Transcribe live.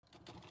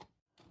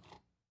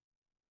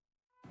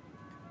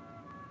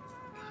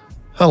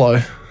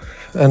Hello,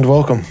 and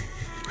welcome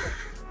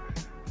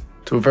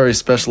to a very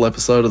special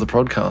episode of the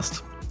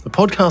podcast. The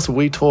podcast where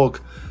we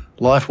talk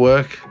life,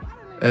 work,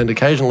 and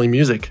occasionally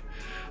music.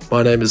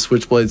 My name is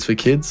Switchblades for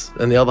Kids,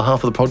 and the other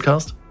half of the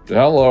podcast.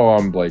 Hello,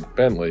 I'm Blake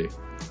Bentley.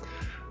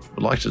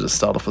 I'd like to just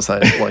start off by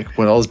saying, like,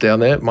 when I was down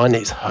there, my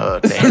knees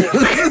hurt, man.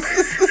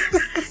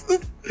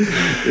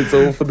 It's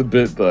all for the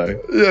bit,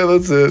 though. Yeah,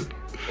 that's it.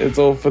 It's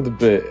all for the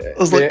bit. I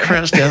was like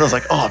crouched down. I was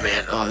like, oh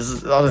man, I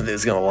don't think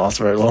it's going to last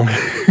very long.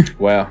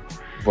 Wow.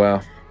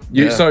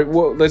 So,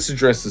 let's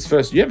address this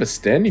first. You have a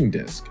standing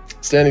desk.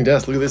 Standing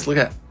desk. Look at this. Look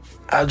how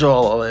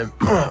agile I am.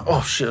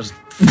 Oh shit! I just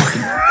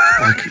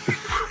fucking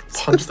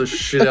punch the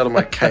shit out of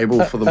my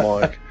cable for the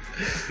mic.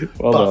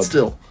 Well but done.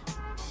 still,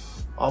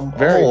 I'm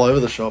all over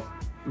the shop.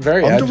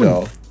 Very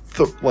agile.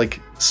 Like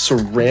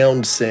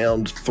surround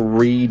sound,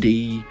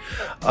 3D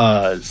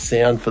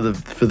sound for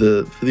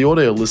the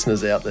audio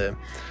listeners out there.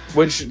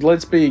 Which,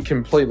 let's be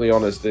completely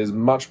honest, there's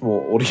much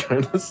more audio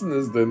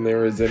listeners than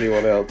there is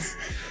anyone else.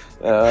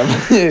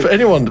 For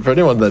anyone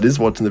that is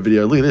watching the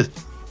video, look at this.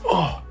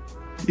 Oh,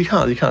 you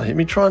can't hit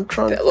me. Try and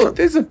look.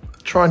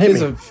 Try and hit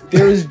me.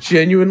 There is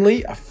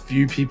genuinely a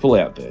few people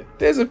out there.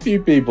 There's a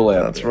few people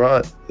out That's there.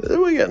 right.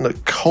 We're getting a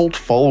cult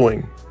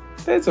following.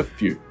 There's a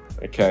few.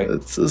 Okay.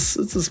 It's a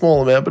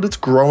small amount, but it's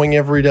growing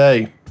every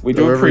day. We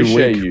do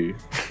appreciate you,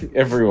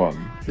 everyone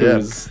who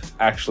is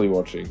actually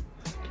watching.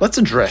 Let's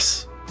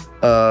address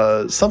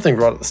something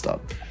right at the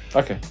start.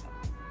 Okay.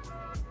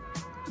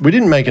 We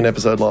didn't make an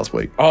episode last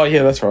week. Oh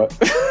yeah, that's right.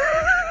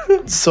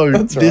 So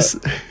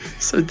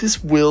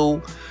this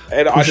will.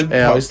 And I didn't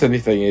post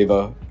anything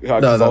either. I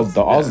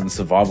was in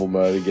survival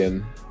mode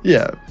again.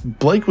 Yeah,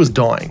 Blake was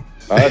dying.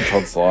 I had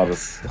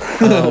tonsillitis.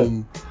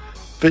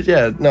 But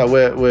yeah, no,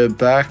 we're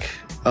back.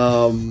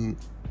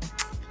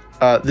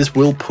 This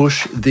will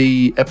push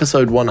the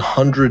episode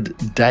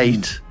 100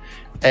 date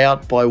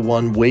out by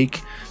 1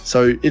 week.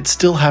 So it's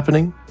still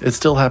happening.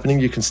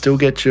 You can still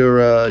get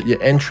your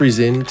entries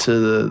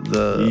into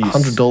the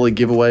 $100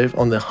 giveaway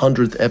on the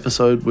 100th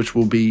episode, which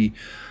will be,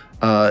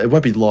 it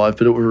won't be live,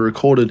 but it will be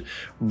recorded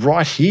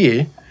right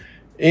here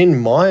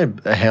in my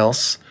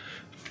house,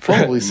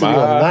 probably sitting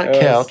on that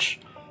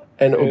couch,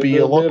 and it will be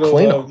a lot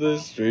cleaner. Of the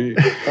street.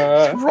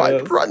 right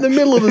in the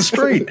middle of the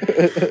street,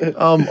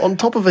 on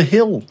top of a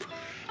hill.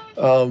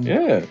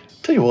 Yeah.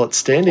 Tell you what,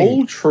 standing.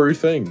 All true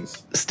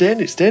things.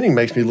 Standing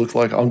makes me look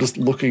like I'm just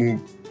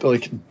looking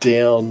like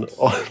down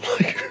on,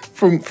 like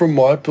from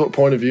my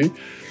point of view.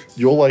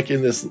 You're like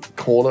in this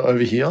corner over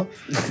here,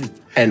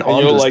 and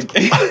I'm just like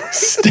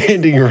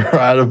standing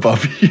right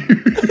above you.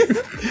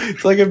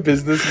 It's like a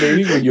business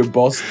meeting when your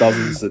boss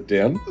doesn't sit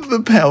down.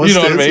 The power. You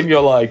know what I mean?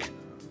 You're like,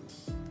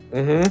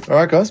 All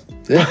right, guys.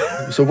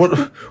 Yeah. So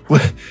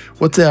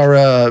what's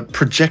our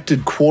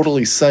projected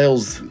quarterly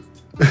sales?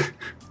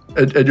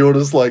 and you're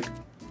just like,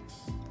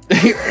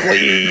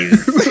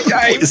 please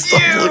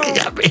stop looking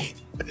at me.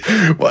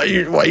 Why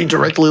are you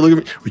directly looking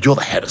at me? Well, you're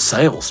the head of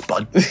sales,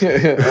 bud.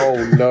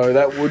 Oh no,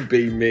 that would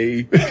be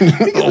me.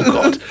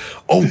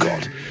 Oh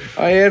god.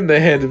 I am the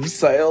head of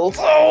sales.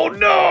 Oh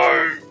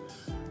no.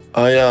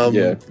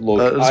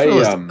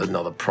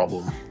 Another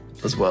problem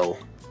as well.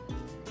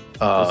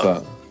 What's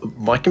that?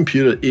 My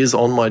computer is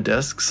on my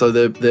desk, so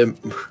there's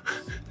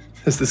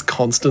this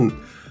constant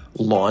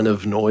line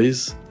of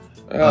noise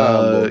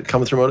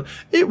coming through my.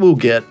 It will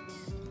get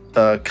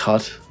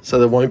cut, so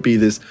there won't be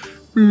this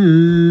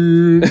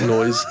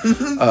noise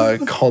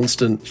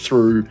constant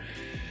through,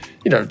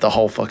 the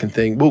whole fucking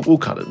thing. We'll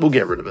cut it. We'll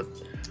get rid of it.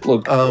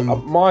 Look,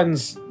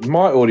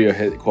 my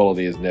audio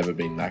quality has never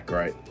been that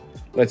great.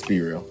 Let's be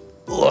real.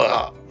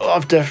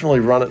 I've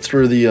definitely run it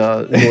through the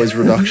noise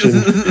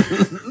reduction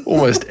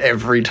almost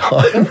every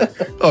time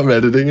I'm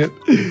editing it.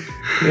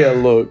 Yeah,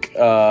 look,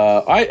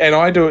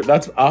 I do it.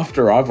 That's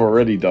after I've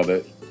already done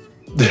it.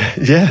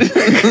 Yeah.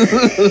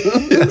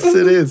 Yes,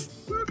 it is.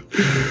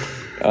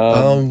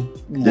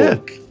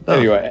 Look.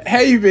 Anyway, how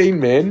you been,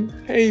 man?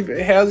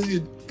 How's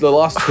the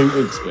last 2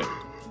 weeks been?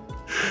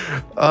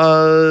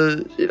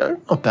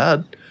 Not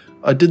bad.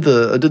 I did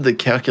the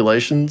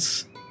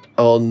calculations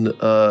on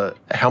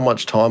how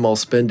much time I'll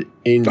spend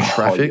in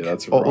traffic,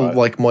 that's right.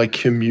 like my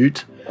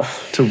commute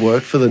to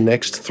work for the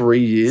next 3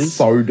 years.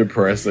 So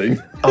depressing.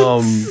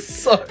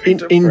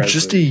 In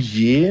just a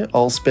year,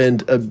 I'll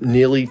spend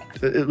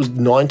it was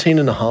 19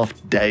 and a half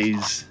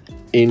days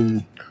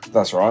in.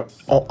 That's right.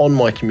 On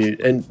my commute,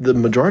 and the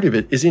majority of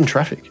it is in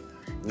traffic.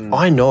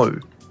 I know,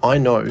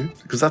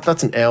 because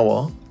that's an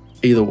hour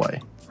either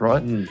way,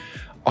 right?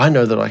 I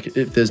know that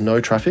if there's no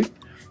traffic,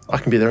 I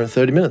can be there in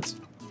 30 minutes.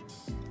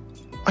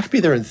 I could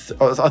be there I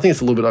think it's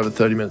a little bit over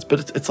 30 minutes,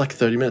 but it's like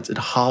 30 minutes. It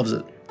halves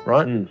it,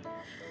 right?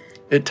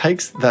 It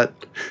takes that,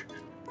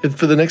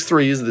 for the next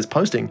 3 years of this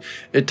posting,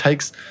 it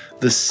takes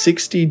the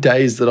 60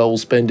 days that I will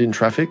spend in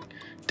traffic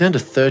down to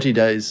 30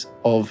 days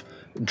of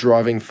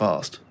driving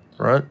fast,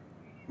 right?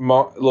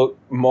 For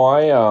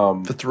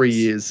 3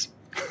 years.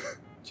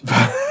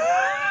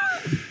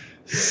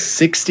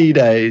 60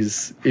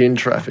 days in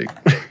traffic.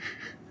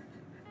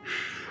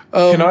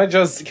 Can I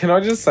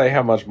just say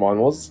how much mine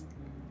was?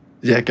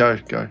 Yeah, go.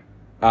 It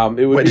would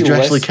Wait, be did you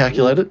less, actually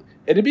calculate it?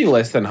 It'd be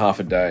less than half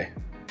a day.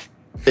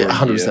 Yeah,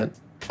 100%.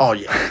 Oh,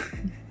 yeah.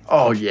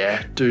 Oh,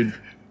 yeah, dude.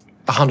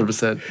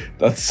 100%.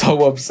 That's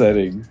so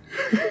upsetting.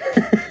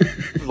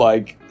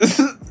 Like,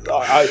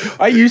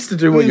 I used to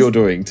do what you're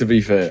doing, to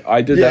be fair.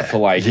 I did that for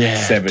like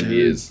 7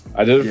 years.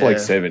 I did it for like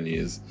 7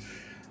 years.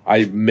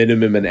 I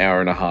minimum an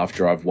hour and a half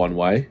drive one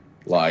way.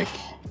 Like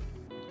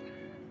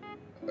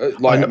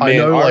I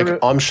know, like,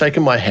 I'm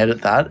shaking my head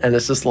at that, and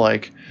it's just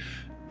like,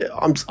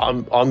 I'm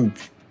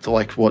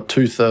like, what,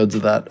 2/3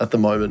 of that at the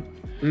moment.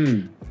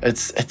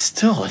 It's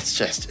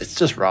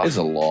just rough. It's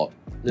a lot.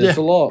 It's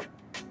a lot.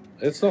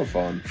 It's not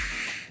fun.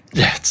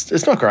 Yeah,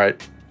 it's not great.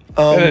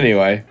 But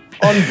anyway,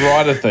 on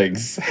brighter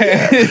things.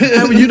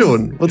 How are you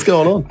doing? What's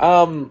going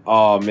on?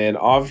 Oh man,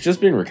 I've just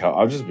been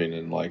I've just been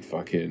in like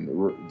fucking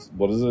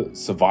what is it?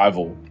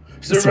 Survival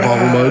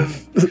mode.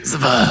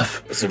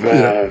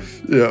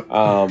 Survive.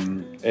 Yeah.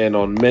 And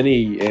on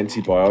many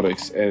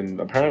antibiotics,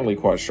 and apparently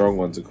quite strong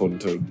ones according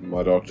to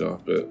my doctor.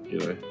 But you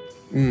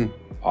know,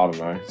 I don't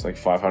know. It's like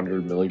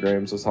 500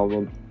 milligrams or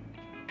something.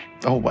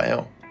 Oh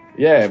wow.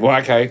 Yeah, well,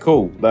 okay,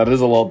 cool. That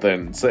is a lot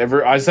then. So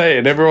I say it,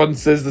 and everyone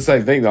says the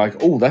same thing. They're like,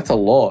 "Oh, that's a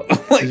lot." I'm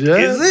like,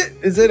 is it?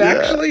 Is it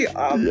actually?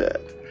 Yeah.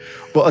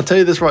 Well, I'll tell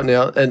you this right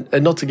now, and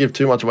not to give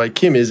too much away,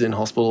 Kim is in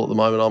hospital at the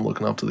moment. I'm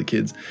looking after the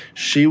kids.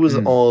 She was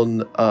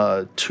on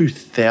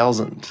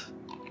 2,000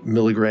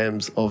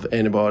 milligrams of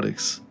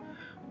antibiotics,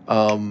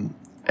 and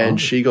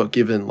she got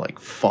given like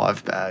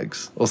 5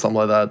 bags or something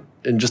like that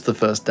in just the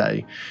first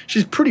day.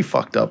 She's pretty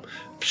fucked up.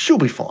 She'll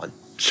be fine.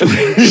 She'll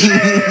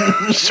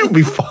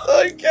be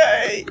fine.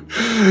 Okay.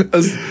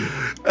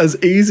 As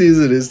easy as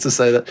it is to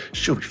say that,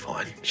 she'll be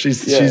fine.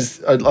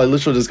 I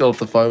literally just got off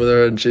the phone with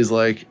her, and she's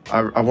like,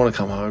 I want to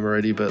come home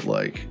already, but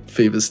like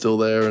fever's still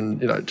there,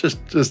 and you know, just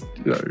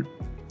you know,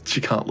 she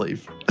can't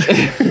leave.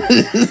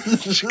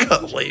 She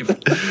can't leave,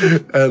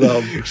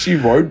 and she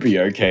won't be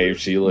okay if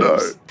she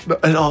leaves. No,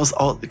 and I was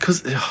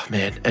because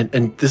man,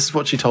 and this is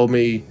what she told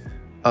me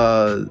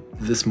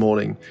this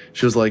morning.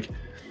 She was like,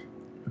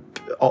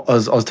 I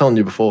was telling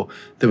you before,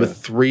 there were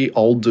 3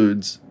 old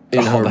dudes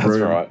in her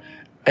room, right.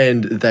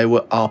 And they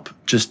were up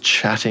just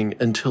chatting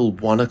until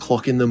 1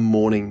 o'clock in the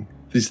morning.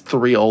 These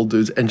 3 old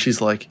dudes, and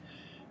she's like,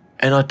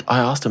 and I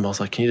asked him, I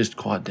was like, can you just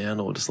quiet down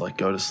or just like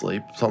go to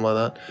sleep, something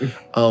like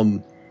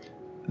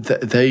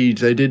that. They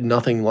did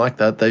nothing like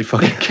that. They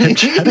fucking kept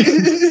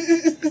chatting.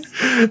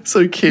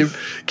 So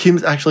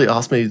Kim's actually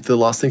asked me, the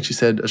last thing she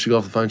said as she got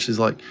off the phone, she's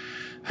like,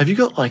 have you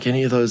got like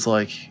any of those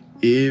like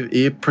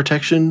ear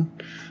protection,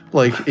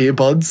 like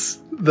earbuds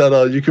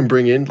that you can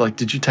bring in? Like,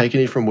 did you take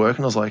any from work?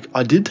 And I was like,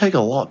 I did take a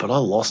lot, but I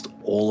lost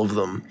all of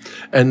them.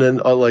 And then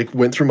I like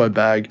went through my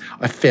bag.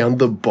 I found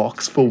the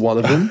box for one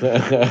of them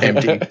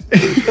empty.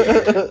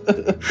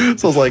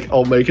 So I was like,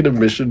 I'll make it a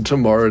mission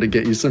tomorrow to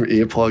get you some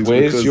earplugs.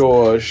 Where's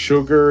your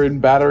sugar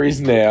and batteries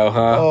now,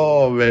 huh?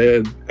 Oh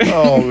man.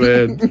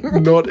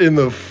 Not in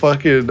the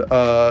fucking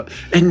and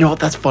you know what,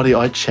 that's funny.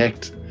 I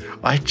checked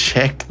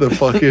the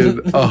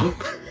fucking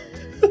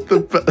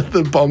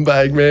the bum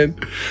bag, man.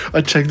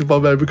 I checked the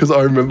bum bag because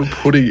I remember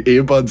putting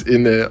earbuds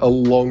in there a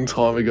long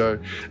time ago,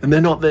 and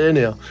they're not there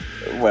now.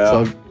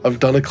 Wow. So I've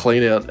done a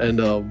clean out, and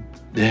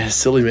yeah,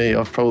 silly me.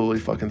 I've probably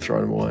fucking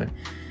thrown them away.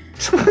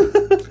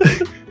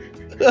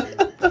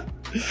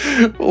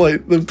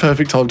 Like the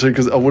perfect time too,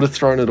 because I would have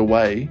thrown it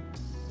away.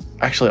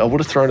 Actually, I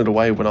would have thrown it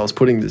away when I was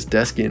putting this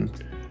desk in,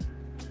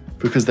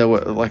 because they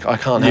were like, I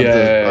can't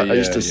have I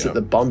used to sit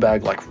the bum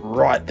bag like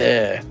right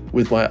there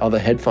with my other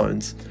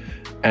headphones.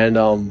 And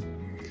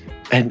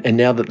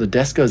now that the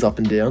desk goes up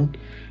and down,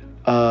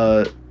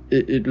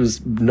 it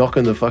was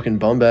knocking the fucking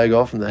bum bag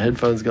off and the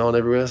headphones going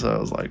everywhere. So I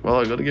was like, well,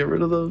 I got to get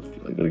rid of the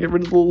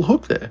little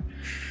hook there.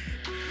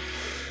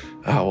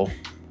 Oh well,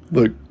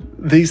 look,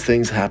 these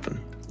things happen.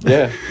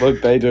 Yeah,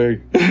 look, they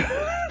do.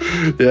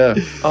 Yeah.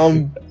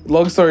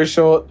 Long story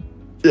short,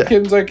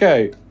 Kim's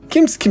okay.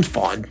 Kim's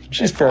fine.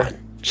 She's fine.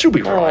 She'll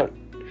be right.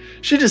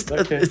 She just,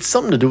 it's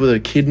something to do with her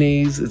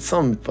kidneys. It's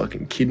some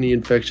fucking kidney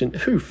infection.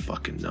 Who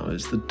fucking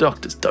knows? The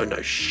doctors don't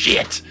know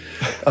shit.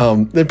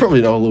 They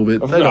probably know a little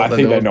bit. I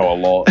think they know a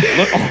lot.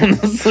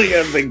 Honestly,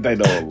 I think they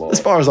know a lot. As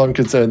far as I'm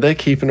concerned, they're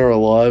keeping her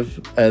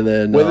alive. And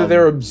then whether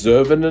they're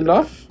observant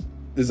enough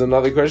is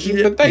another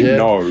question. But they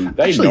know.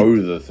 They know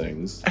the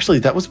things. Actually,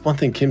 that was one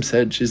thing Kim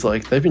said. She's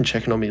like, they've been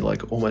checking on me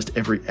like almost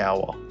every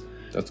hour.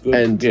 That's good.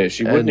 And yeah,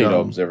 she would need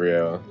obs every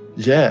hour.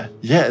 Yeah,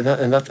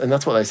 and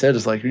that's what they said.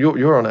 It's like,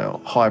 you're on our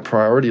high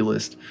priority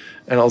list,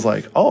 and I was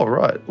like, oh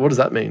right, what does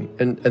that mean?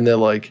 And they're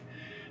like,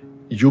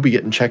 you'll be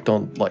getting checked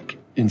on like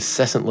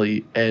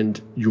incessantly, and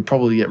you'll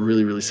probably get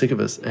really really sick of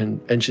us.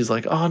 And she's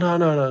like, oh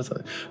no, it's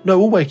like, no,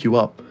 we'll wake you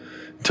up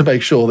to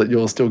make sure that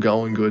you're still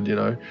going good, you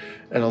know.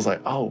 And I was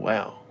like, oh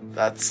wow,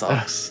 that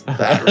sucks.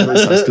 That really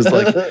sucks, because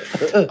like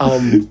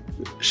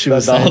she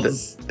was saying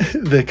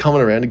that they're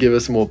coming around to give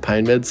us some more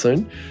pain meds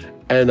soon,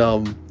 and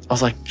I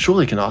was like,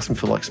 surely you can ask them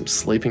for like some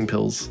sleeping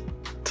pills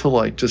to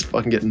like just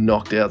fucking get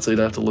knocked out so you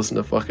don't have to listen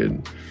to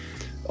fucking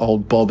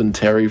old Bob and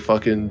Terry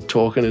fucking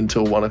talking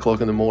until 1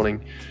 o'clock in the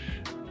morning.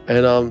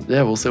 And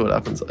yeah, we'll see what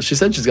happens. She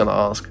said she's gonna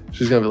ask.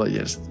 She's gonna be like, yeah,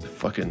 just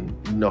fucking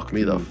knock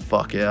me the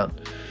fuck out.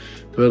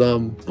 But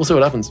we'll see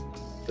what happens.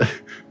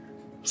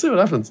 See what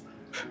happens.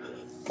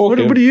 What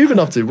have you been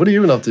up to? What have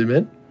you been up to,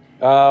 man?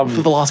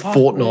 For the last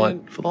fortnight.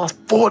 Man. For the last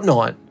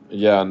fortnight.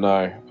 Yeah, I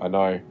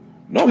know.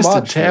 Not Twisted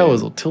much,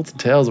 Towers man. or Tilted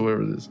Towers or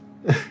whatever it is.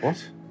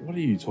 What? What are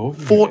you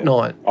talking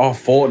Fortnite. about? Oh,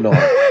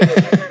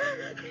 Fortnite.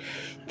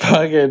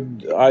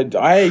 Fucking, I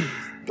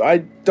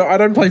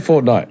don't play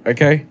Fortnite,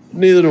 okay?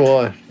 Neither do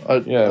I.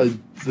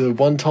 The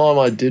one time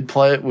I did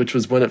play it, which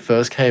was when it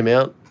first came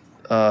out,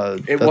 that's all I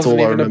remember. It wasn't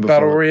even a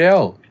battle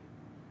royale.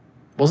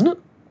 Wasn't it?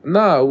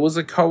 No, it was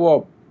a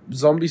co-op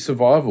zombie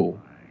survival.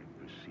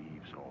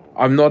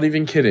 I'm not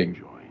even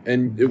kidding.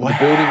 And the building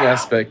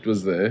aspect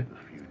was there.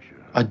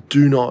 I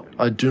do not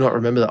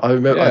remember that.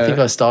 I think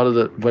I started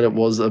it when it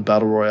was a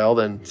battle royale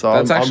then. So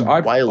I'm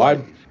way late.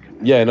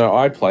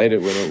 I played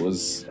it when it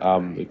was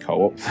the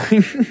co-op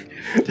thing.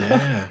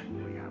 Yeah.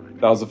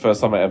 That was the first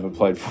time I ever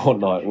played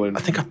Fortnite.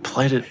 I think I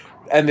played it.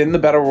 And then the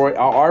battle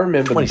royale, I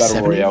remember the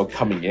battle royale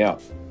coming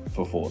out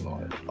for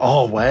Fortnite.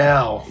 Oh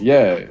wow.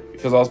 Yeah,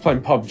 because I was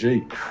playing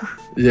PUBG.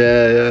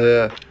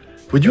 Yeah.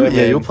 Would you?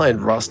 Yeah, you were playing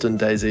Rust and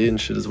DayZ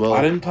and shit as well.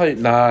 I didn't play.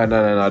 No.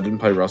 I didn't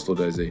play Rust or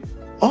DayZ.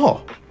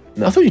 Oh,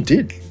 no. I thought you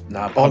did.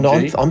 Nah, PUBG. Oh no,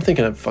 I'm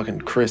thinking of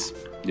fucking Chris.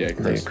 Yeah,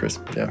 Chris.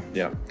 Yeah.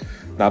 Yeah.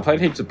 No, I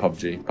played heaps of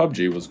PUBG.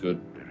 PUBG was good.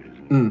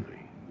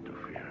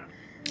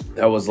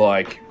 That was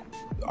like,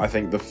 I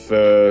think the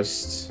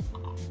first.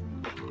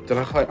 Did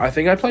I play? I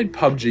think I played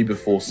PUBG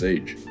before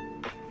Siege.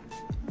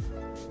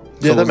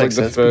 Yeah, that makes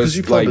sense because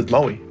you played with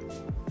Moe.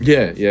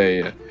 Yeah.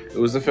 It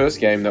was the first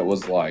game that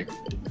was like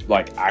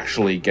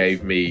actually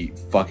gave me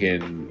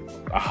fucking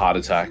a heart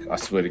attack. I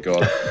swear to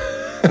God.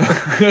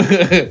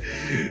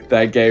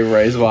 That game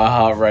raised my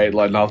heart rate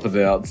like nothing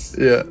else.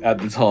 Yeah. At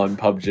the time,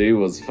 PUBG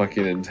was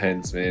fucking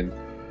intense, man.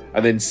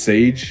 And then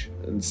Siege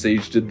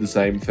did the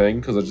same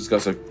thing because I just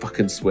got so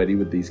fucking sweaty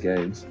with these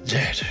games.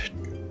 Yeah, dude.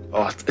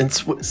 Oh, and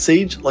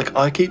Siege, like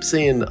I keep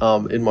seeing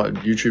in my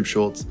YouTube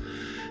shorts,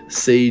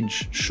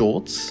 Siege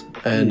shorts,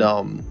 and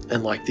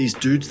like these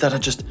dudes that are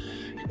just.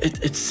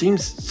 It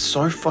seems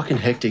so fucking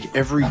hectic.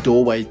 Every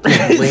doorway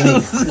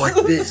leaning like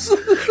this,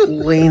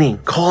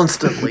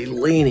 constantly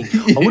leaning.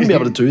 I wouldn't be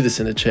able to do this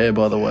in a chair,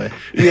 by the way.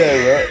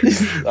 Yeah,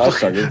 right. I'll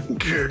struggle.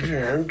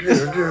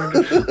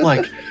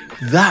 Like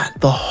that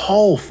the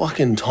whole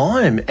fucking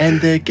time, and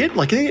they're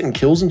getting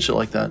kills and shit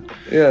like that.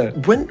 Yeah.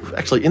 When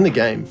actually in the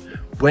game,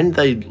 when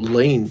they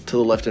lean to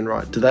the left and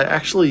right,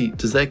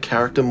 does their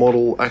character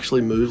model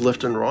actually move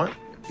left and right?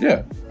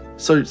 Yeah.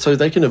 So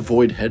they can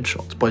avoid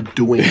headshots by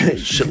doing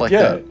shit like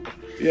that.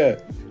 Yeah.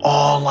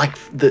 Oh, like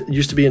that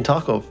used to be in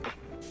Tarkov.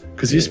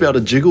 Because you used to be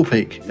able to jiggle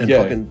peek and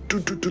fucking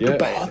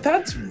Oh,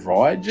 that's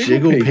right.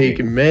 Jiggle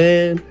peek,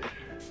 man.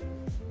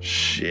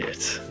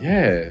 Shit.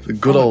 Yeah. The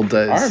good old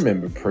days. I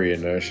remember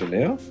pre-inertia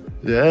now.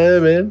 Yeah,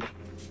 man.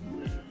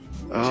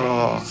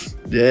 Oh,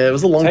 yeah, it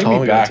was a long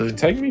time ago too.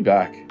 Take me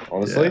back,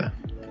 honestly. Yeah.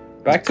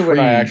 Back to when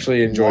I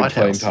actually enjoyed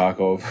playing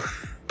Tarkov.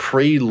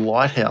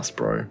 Pre-Lighthouse,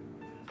 bro.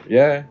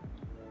 Yeah.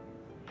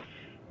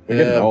 We're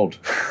getting old.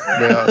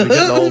 Yeah, we're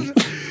getting old.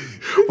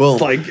 Well,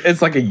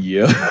 it's like a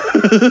year.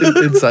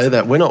 It'd say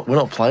that we're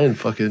not playing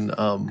fucking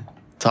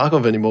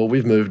Tarkov anymore.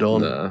 We've moved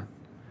on. Nah.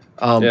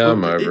 I'm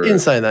over it. In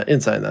saying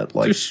that,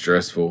 like too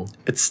stressful.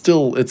 It's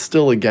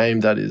still a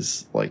game that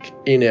is like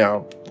in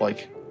our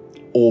like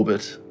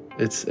orbit.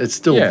 It's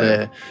still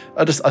there.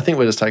 I think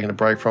we're just taking a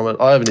break from it.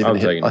 I haven't even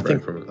hit.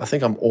 I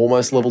think I'm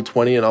almost level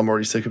 20 and I'm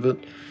already sick of it.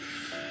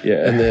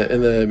 Yeah. And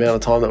the amount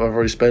of time that I've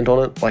already spent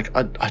on it, like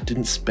I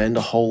didn't spend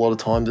a whole lot of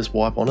time this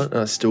wipe on it, and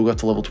I still got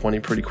to level 20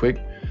 pretty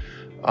quick.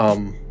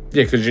 Yeah,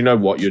 because you know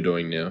what you're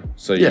doing now,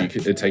 so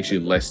it takes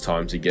you less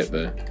time to get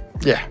there.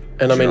 Yeah,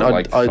 and I mean,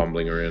 I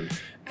fumbling around.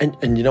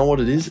 And you know what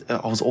it is?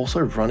 I was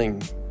also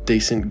running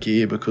decent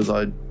gear because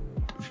I'd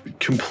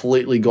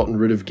completely gotten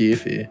rid of gear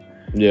fear.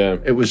 Yeah.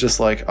 It was just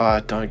like,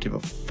 I don't give a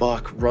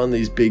fuck. Run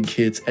these big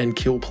kits and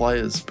kill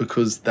players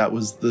because that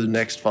was the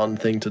next fun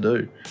thing to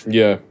do.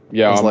 Yeah.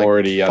 Yeah, I'm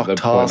already at the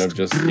point of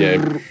just,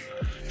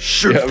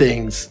 shoot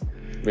things.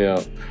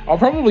 Yeah. I'll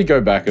probably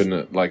go back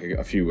in like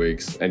a few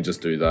weeks and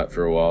just do that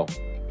for a while.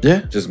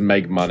 Yeah. Just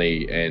make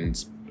money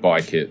and buy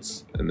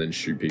kits and then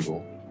shoot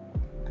people.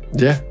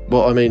 Yeah.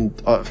 Well, I mean,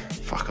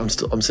 I'm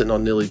sitting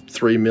on nearly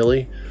 3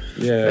 milli.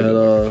 Yeah, and,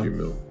 a few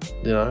mil.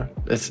 You know,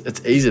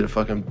 it's easy to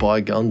fucking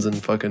buy guns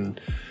and fucking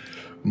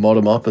mod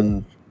them up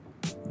and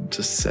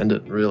just send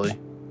it, really.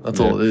 That's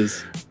all it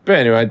is. But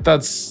anyway,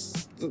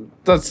 that's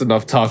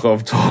enough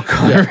Tarkov talk,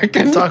 I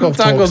reckon.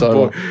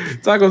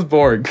 Tarkov's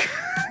boring.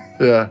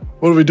 Yeah.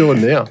 What are we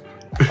doing now?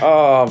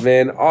 Oh,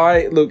 man.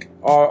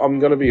 I'm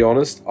going to be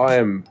honest. I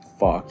am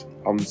fucked.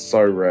 I'm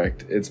so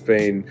wrecked. It's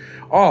been...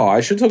 Oh, I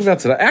should talk about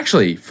today.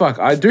 Actually, fuck,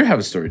 I do have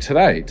a story.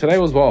 Today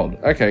was wild.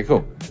 Okay,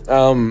 cool. Get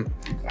on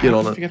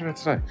it. Forget about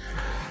today.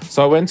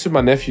 So I went to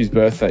my nephew's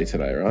birthday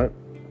today, right?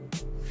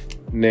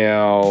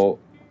 Now,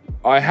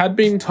 I had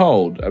been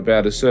told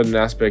about a certain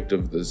aspect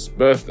of this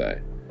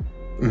birthday.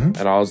 Mm-hmm.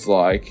 And I was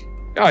like,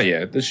 Oh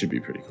yeah, this should be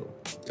pretty cool.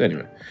 So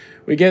anyway,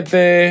 we get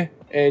there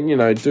and, you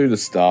know, do the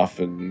stuff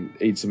and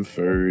eat some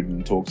food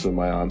and talk to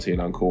my auntie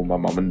and uncle, my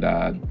mum and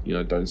dad. You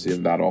know, don't see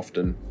them that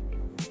often.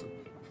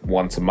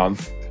 Once a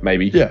month,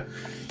 maybe. Yeah.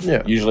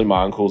 Yeah. Usually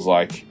my uncle's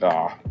like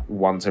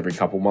once every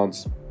couple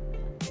months.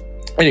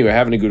 Anyway,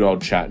 having a good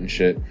old chat and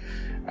shit.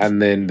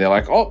 And then they're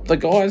like, oh, the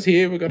guy's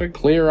here. We've got to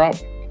clear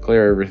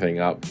everything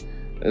up.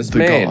 This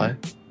man.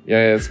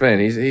 Yeah, this man.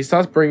 He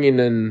starts bringing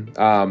in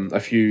a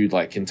few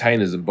like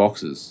containers and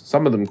boxes.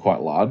 Some of them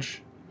quite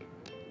large.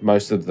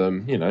 Most of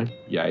them, you know,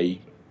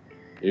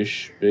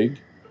 yay-ish big.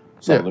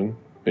 Some of them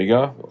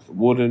bigger,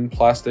 wooden,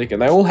 plastic.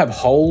 And they all have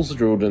holes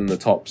drilled in the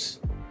tops.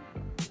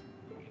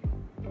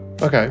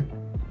 Okay.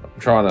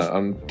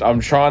 I'm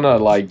trying to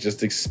like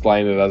just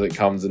explain it as it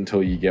comes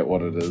until you get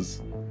what it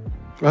is.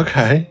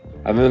 Okay.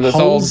 And then this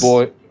old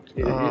boy,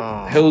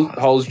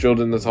 holes drilled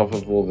in the top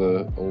of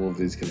all of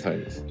these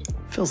containers.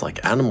 Feels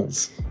like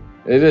animals.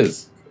 It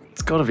is.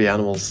 It's got to be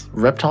animals.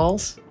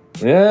 Reptiles.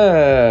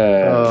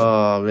 Yeah.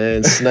 Oh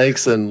man,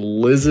 snakes and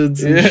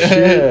lizards and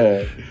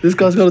shit. This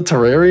guy's got a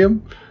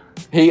terrarium.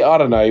 I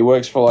don't know. He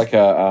works for like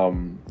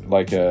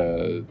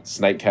a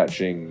snake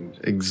catching,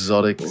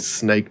 exotic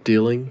snake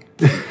dealing.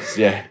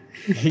 Yeah.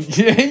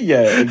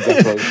 yeah,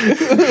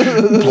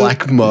 exactly.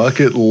 Black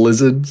market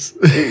lizards.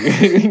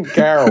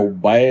 Carol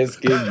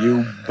Baskin,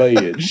 you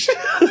bitch.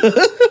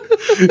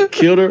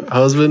 Killed her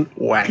husband,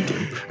 whacked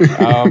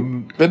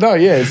him. But no,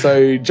 yeah,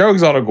 so Joe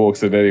Exotic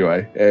walks in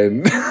anyway,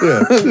 and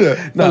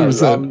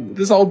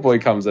this old boy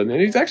comes in,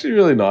 and he's actually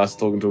really nice,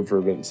 talking to him for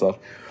a bit and stuff.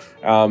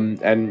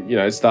 And, you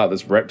know, start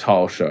this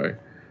reptile show.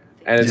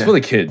 And it's for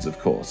the kids, of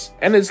course.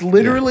 And it's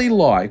literally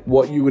like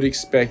what you would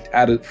expect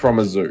from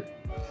a zoo.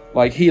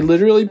 Like, he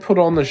literally put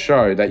on the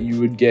show that you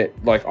would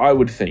get, like, I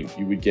would think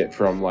you would get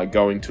from, like,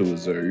 going to a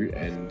zoo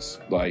and,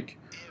 like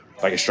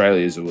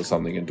Australia Zoo or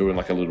something and doing,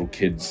 like, a little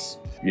kids,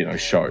 you know,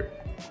 show.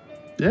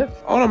 Yeah.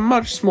 On a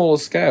much smaller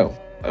scale.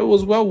 It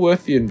was well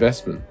worth the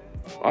investment.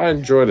 I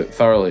enjoyed it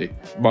thoroughly.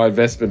 My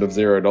investment of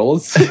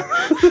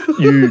 $0.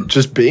 You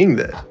just being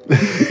there.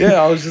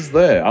 Yeah, I was just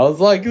there. I was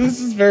like, this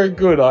is very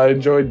good. I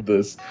enjoyed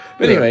this.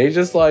 But anyway,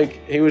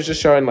 he was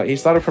just showing, like, he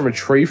started from a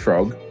tree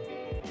frog.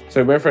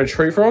 So he went from a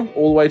tree frog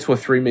all the way to a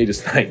 3-meter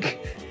snake.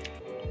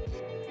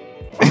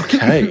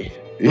 Okay.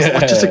 Was it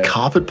like just a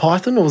carpet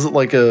python, or was it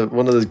like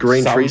one of those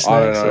green tree snakes?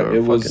 I don't know.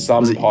 It was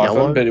some python,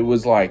 yellow? but it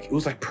was like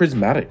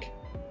prismatic.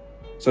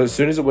 So as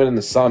soon as it went in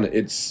the sun,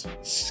 its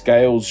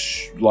scales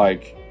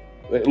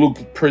it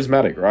looked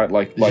prismatic, right?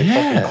 Like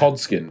fucking cod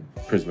skin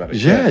prismatic.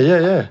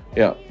 Yeah,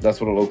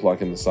 that's what it looked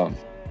like in the sun.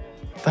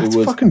 That's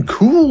fucking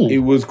cool. It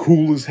was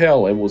cool as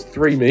hell and was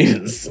 3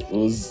 meters. It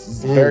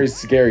was a very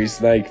scary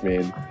snake,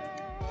 man.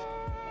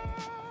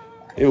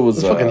 It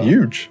was fucking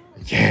huge.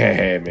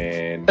 Yeah,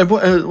 man. And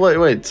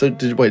wait. So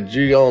did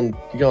you go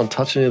and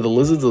touch any of the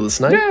lizards or the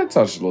snake? Yeah, I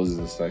touched lizards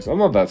and snakes. I'm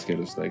not that scared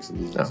of snakes and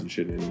lizards and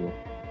shit anymore.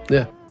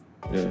 Yeah.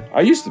 Yeah.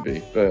 I used to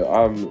be, but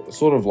I'm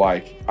sort of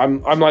like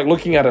I'm like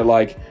looking at it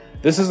like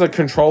this is a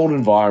controlled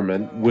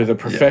environment with a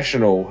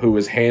professional who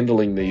is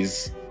handling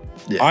these.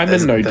 Yeah, I'm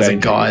in no danger. There's a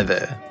guy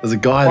there. There's a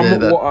guy there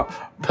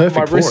that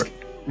perfect for it.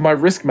 My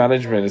risk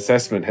management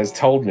assessment has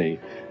told me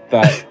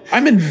that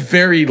I'm in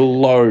very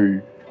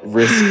low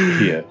risk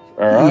here.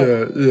 All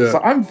right. Yeah. So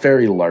I'm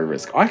very low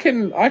risk. I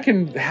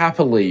can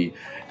happily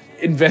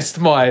invest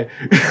my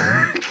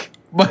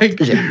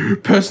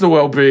personal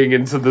well-being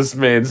into this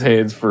man's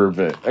hands for a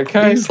bit.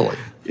 Okay.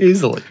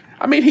 Easily.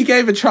 I mean, he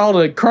gave a child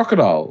a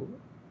crocodile.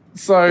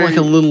 So like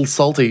a little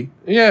salty.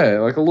 Yeah,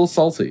 like a little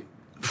salty.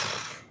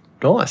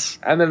 Nice.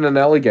 And then an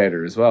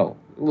alligator as well.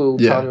 A little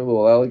tiny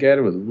little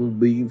alligator with a little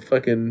big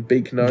fucking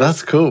beak nose.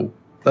 That's cool.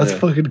 That's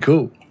fucking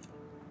cool.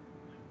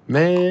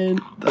 Man,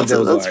 that's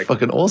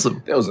fucking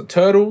awesome. There was a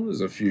turtle,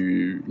 there's a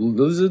few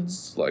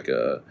lizards, like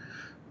a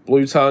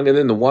blue tongue, and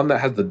then the one that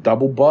has the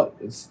double butt,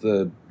 it's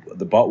the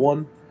butt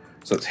one.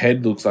 So its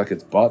head looks like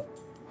its butt.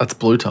 That's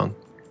blue tongue.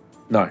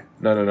 No.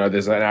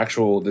 There's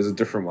a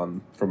different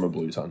one from a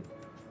blue tongue.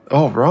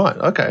 Oh, right.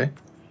 Okay.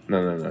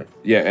 No.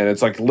 Yeah, and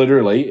it's like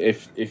literally,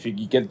 if you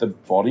get the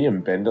body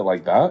and bend it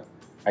like that,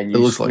 and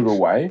you scoot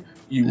away,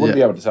 you wouldn't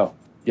be able to tell.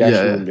 You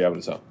actually wouldn't be able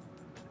to tell.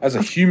 As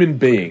a human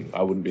being,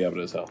 I wouldn't be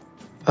able to tell.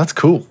 That's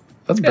cool.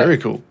 That's very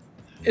cool.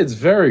 It's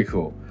very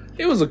cool.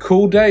 It was a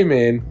cool day,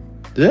 man.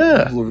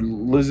 Yeah.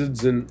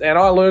 Lizards and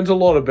I learned a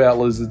lot about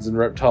lizards and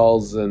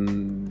reptiles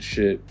and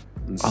shit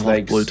and snakes. I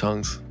love blue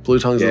tongues. Blue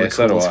tongues are the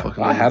coolest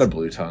fucking I had a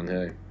blue tongue,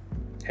 hey.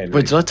 Henry.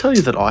 Wait, did I tell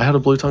you that I had a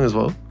blue tongue as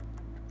well?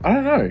 I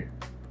don't know.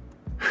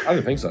 I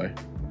don't think so.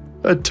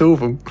 I had 2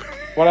 of them.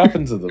 What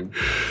happened to them?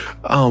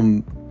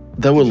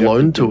 They were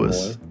loaned to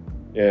us.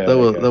 Yeah. They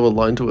were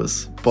loaned to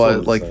us by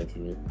like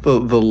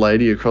the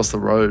lady across the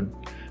road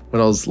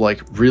when I was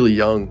like really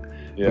young.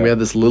 Yeah. And we had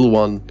this little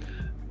one,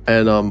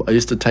 and I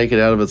used to take it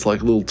out of its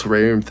like little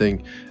terrarium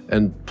thing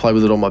and play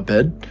with it on my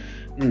bed.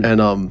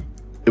 And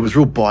it was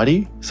real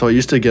bitey, so I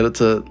used to get it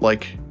to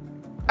like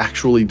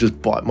actually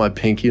just bite my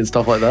pinky and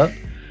stuff like that.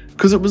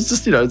 Because it was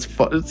just, it's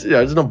fun. It's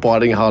not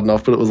biting hard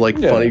enough, but it was like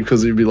funny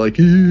because he'd be like,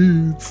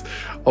 it's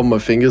on my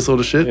finger sort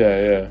of shit.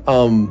 Yeah.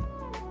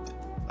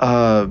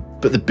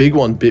 But the big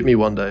one bit me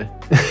one day.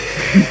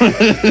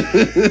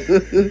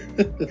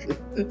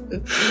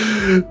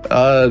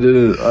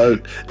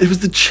 It was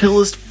the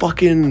chillest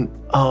fucking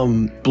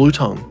blue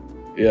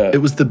tongue. Yeah.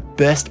 It was the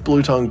best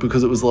blue tongue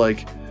because it was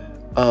like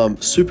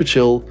super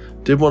chill,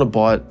 didn't want to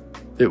bite.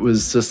 It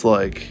was just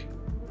like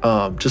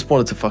just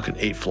wanted to fucking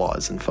eat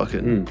flies and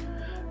fucking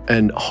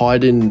and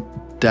hide in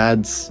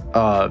dad's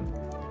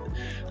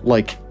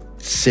like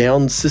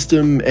sound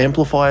system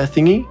amplifier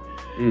thingy.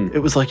 It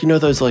was like,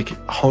 those like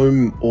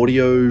home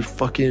audio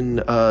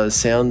fucking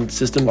sound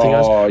system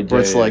things where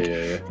it's like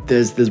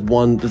there's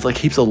like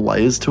heaps of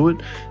layers to it.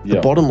 The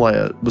bottom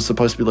layer was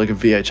supposed to be like a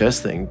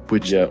VHS thing,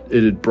 which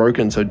it had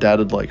broken, so dad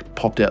had like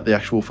popped out the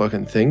actual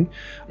fucking thing.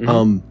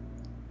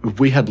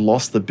 We had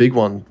lost the big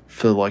one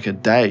for like a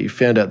day,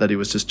 found out that he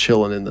was just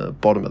chilling in the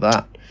bottom of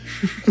that.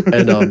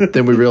 And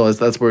then we realized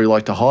that's where he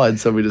liked to hide,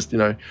 so we just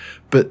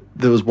but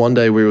there was one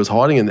day where he was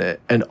hiding in there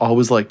and I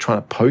was like trying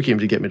to poke him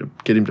to get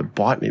him to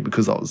bite me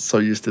because I was so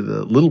used to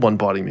the little one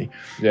biting me.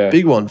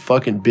 Big one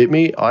fucking bit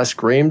me, I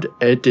screamed,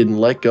 it didn't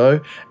let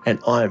go, and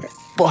I'm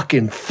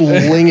fucking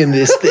flinging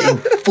this thing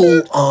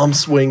full arm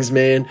swings,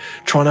 man,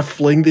 trying to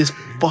fling this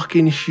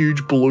fucking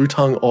huge blue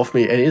tongue off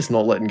me, and it's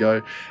not letting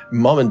go.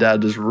 Mum and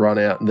dad just run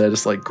out and they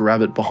just like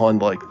grab it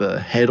behind like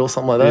the head or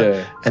something like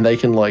that, and they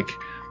can like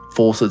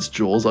force its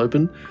jaws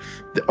open.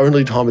 The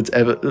only time it's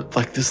ever,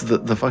 like, this is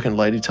the fucking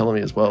lady telling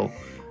me as well,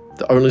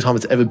 the only time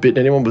it's ever bitten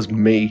anyone was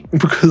me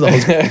because I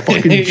was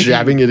fucking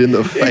jabbing it in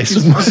the face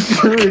with my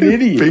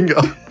fucking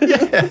finger.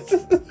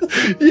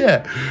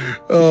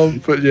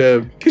 But yeah.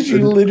 Because you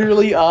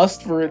literally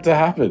asked for it to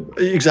happen.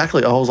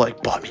 Exactly. I was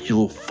like, bite me, you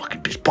little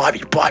fucking bitch,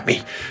 bite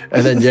me.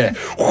 And then,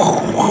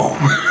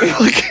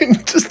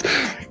 fucking just,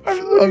 I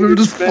remember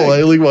just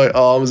flailing my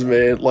arms,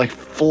 man, like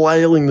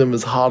flailing them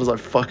as hard as I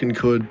fucking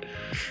could.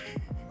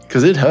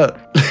 Because it hurt.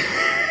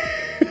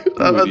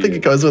 I think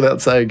it goes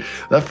without saying.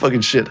 That fucking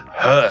shit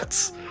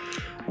hurts.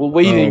 Well,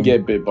 we didn't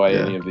get bit by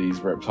any of these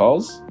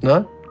reptiles.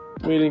 No?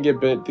 We didn't get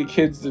bit. The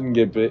kids didn't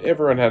get bit.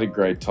 Everyone had a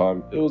great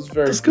time. It was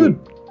very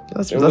good.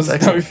 There was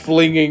no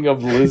flinging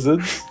of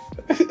lizards.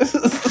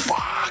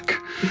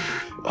 Fuck.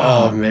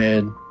 Oh,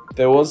 man.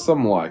 There was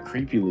some, like,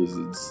 creepy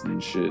lizards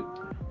and shit.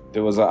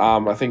 There was,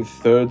 I think,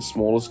 third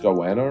smallest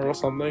goanna or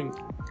something.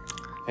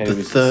 And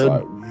the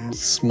third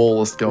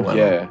smallest goanna.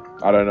 Yeah.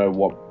 I don't know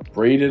what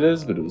breed it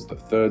is, but it was the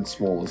third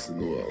smallest in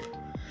the world.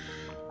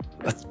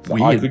 That's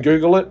weird. I could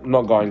Google it.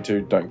 Not going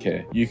to. Don't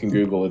care. You can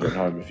Google it at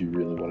home if you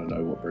really want to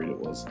know what breed it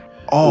was.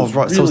 Oh,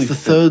 right. Really, so it's the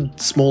third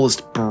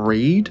smallest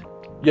breed?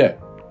 Yeah.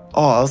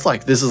 Oh, I was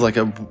like, this is like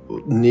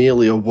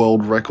nearly a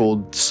world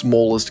record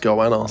smallest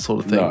goanna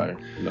sort of thing.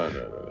 No.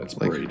 It's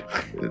like, breed.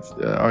 It's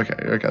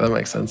okay. That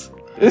makes sense.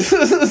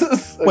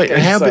 Okay, wait,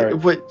 how big?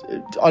 Wait,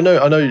 I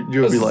know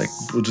you would be like,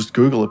 we'll just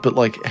Google it, but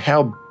like,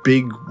 how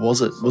big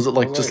was it? Was it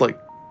like just like?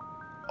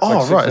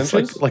 Oh, right. It's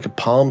like a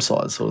palm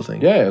size sort of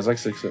thing. Yeah, it was like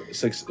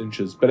 6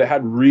 inches, but it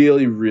had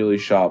really, really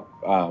sharp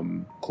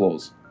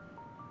claws.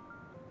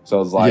 So it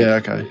was like,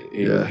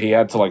 he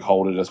had to like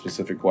hold it a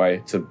specific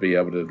way to be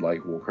able to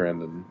like walk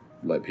around and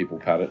let people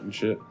pat it and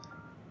shit.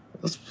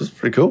 That's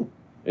pretty cool.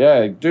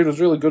 Yeah, dude was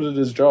really good at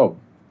his job.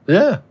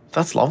 Yeah,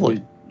 that's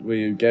lovely.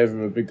 We gave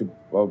him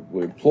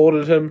we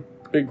applauded him,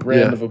 big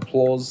round of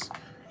applause.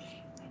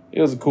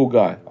 He was a cool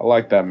guy. I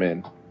like that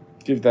man.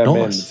 Give that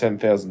man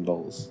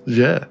 $10,000.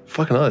 Yeah,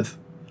 fucking oath.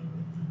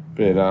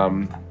 But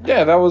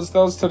that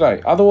was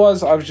today.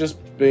 Otherwise, I've just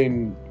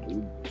been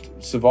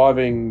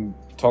surviving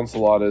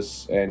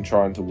tonsillitis and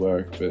trying to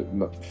work, but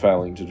not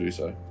failing to do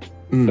so.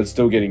 But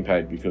still getting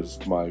paid because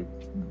my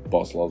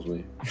boss loves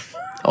me.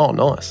 Oh,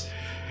 nice.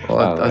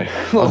 Well, I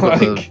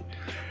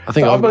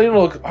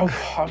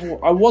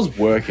was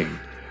working.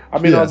 I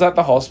mean, I was at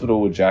the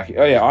hospital with Jackie.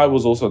 Oh yeah, I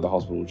was also at the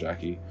hospital with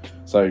Jackie.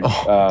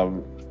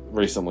 So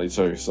recently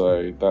too.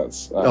 So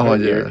that's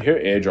her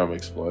eardrum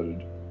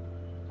exploded.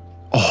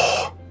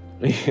 Oh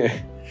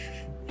yeah.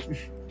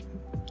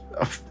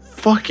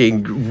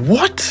 Fucking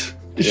what?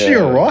 Is she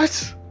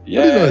alright?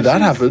 Yeah, I didn't know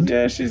that happened.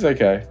 Yeah, she's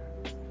okay.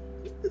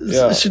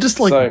 Is she just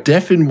like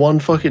deaf in one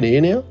fucking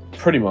ear now?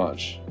 Pretty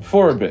much.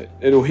 For a bit.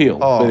 It'll heal.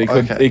 Oh,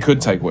 but it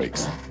could take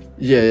weeks.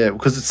 Yeah,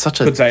 because it's such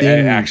a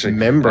thin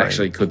membrane.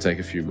 Actually, could take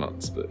a few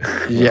months, but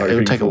yeah, it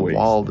would take a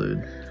while,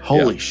 dude.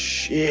 Holy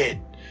shit,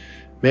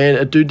 man!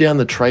 A dude down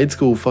the trade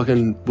school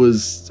fucking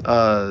was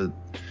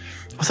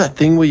what's that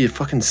thing where you're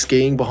fucking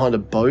skiing behind a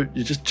boat?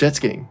 You're just jet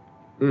skiing,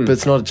 but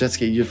it's not a jet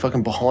ski. You're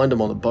fucking behind him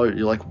on a boat.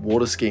 You're like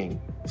water skiing,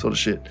 sort of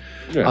shit.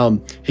 Yeah.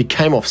 He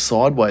came off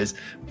sideways,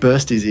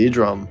 burst his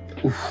eardrum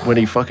when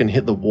he fucking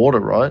hit the water.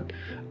 Right.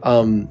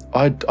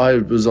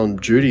 I was on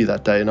duty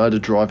that day and I had to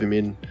drive him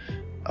in.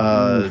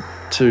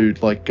 To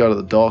like go to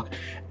the doc,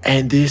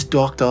 and this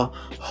doctor,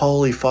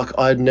 holy fuck,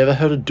 I had never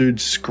heard a dude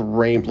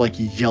scream, like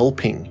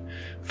yelping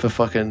for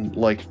fucking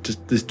like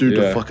just this dude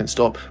to fucking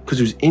stop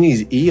because it was in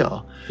his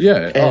ear.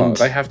 Yeah, and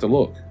they have to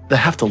look. they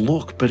have to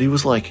look, but he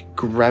was like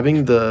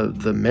grabbing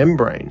the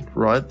membrane,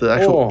 right? The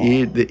actual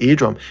the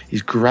eardrum.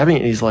 He's grabbing it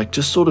and he's like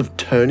just sort of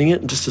turning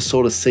it just to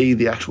sort of see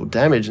the actual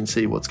damage and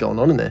see what's going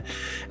on in there.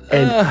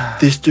 And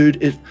this dude,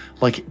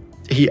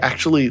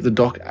 the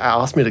doc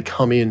asked me to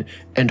come in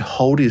and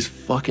hold his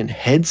fucking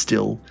head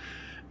still.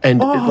 And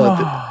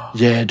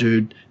yeah,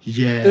 dude,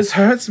 yeah. This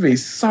hurts me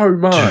so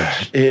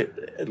much.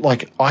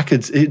 I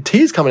could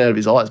tears coming out of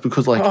his eyes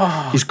because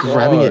he's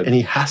grabbing it and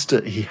he has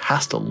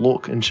to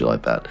look and shit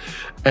like that.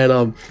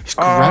 And he's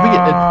grabbing it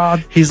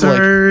and he's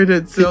dude,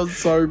 it feels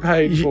so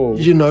painful.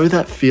 You know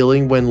that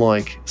feeling when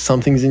like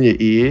something's in your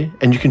ear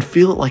and you can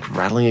feel it like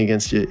rattling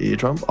against your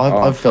eardrum?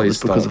 I've felt this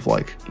because of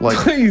like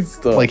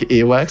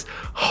earwax.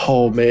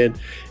 Oh man.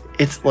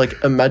 It's like,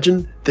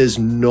 imagine there's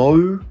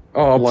no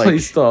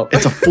please stop.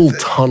 It's a full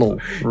tunnel,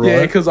 right?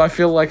 Yeah, because I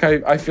feel like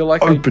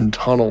open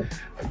tunnel.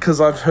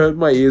 Because I've hurt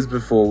my ears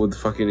before with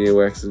fucking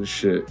earwax and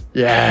shit.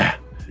 Yeah.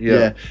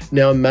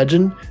 Now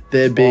imagine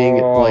there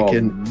being like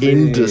an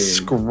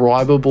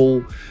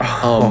indescribable,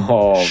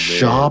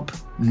 sharp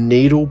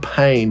needle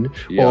pain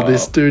while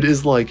this dude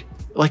is like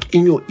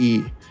in your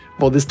ear.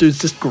 While this dude's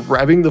just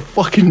grabbing the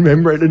fucking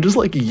membrane and just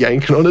like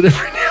yanking on it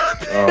every now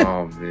and then.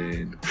 Oh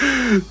man.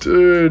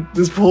 Dude,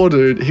 this poor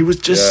dude, he was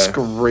just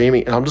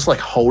screaming and I'm just like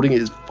holding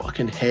his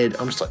fucking head.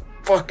 I'm just like,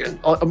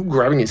 I'm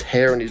grabbing his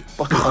hair and he's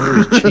fucking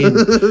under his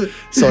chin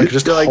so I could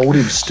just hold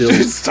him still.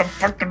 Stop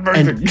fucking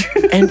moving.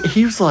 And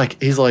he's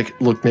like,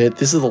 look, man,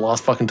 this is the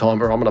last fucking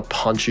time or I'm gonna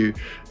punch you.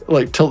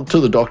 Like to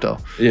the doctor.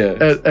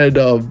 Yeah.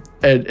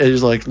 And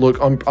he's like, look,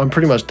 I'm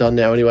pretty much done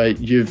now anyway.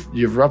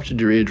 You've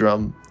ruptured your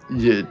eardrum.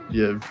 You're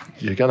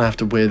gonna have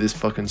to wear this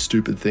fucking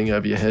stupid thing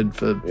over your head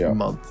for a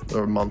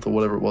month or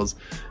whatever it was.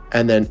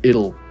 And then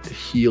it'll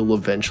heal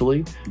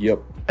eventually. Yep.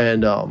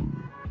 And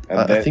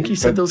I think he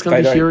said there was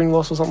going to be hearing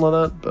loss or something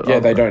like that.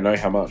 But they don't know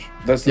how much.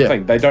 That's the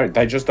thing.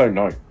 They just don't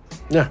know.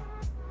 Yeah.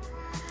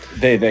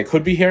 There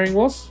could be hearing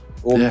loss,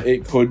 or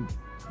it could,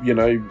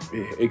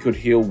 it could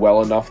heal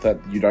well enough that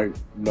you don't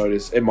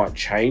notice. It might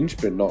change,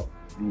 but not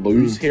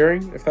lose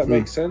hearing, if that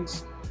makes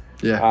sense.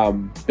 Yeah.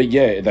 But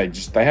yeah,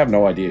 they have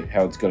no idea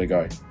how it's going to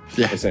go.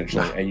 Yeah.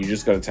 Essentially, and you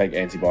just got to take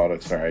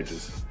antibiotics for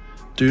ages.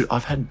 Dude,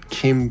 I've had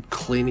Kim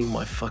cleaning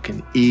my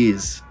fucking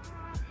ears.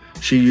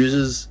 She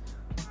uses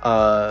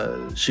a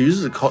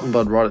cotton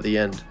bud right at the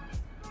end.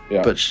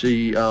 Yeah. But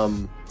she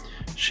like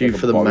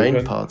for the main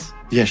pin? Parts.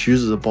 Yeah, she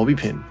uses a bobby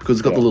pin because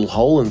it's got the little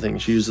hole and thing.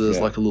 She uses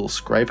like a little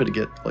scraper to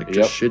get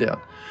just shit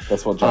out.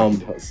 That's what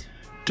Jackie does.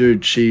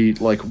 Dude, she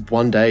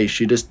one day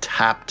she just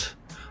tapped.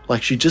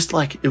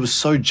 It was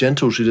so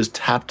gentle. She just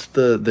tapped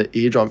the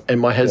eardrum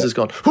and my head's just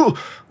gone, whoo,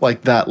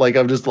 like that. Like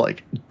I've just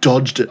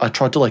dodged it. I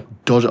tried to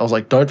dodge it. I was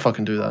like, don't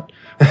fucking do that.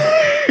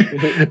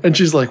 And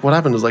she's like, what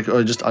happened? I was like,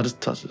 I just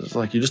touched it. It's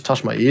like, you just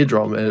touched my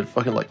eardrum and it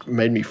fucking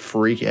made me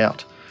freak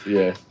out.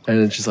 Yeah. And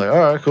then she's like, all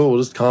right, cool.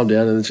 We'll just calm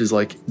down. And then she's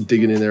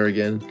digging in there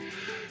again.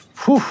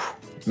 Whew.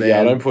 Man.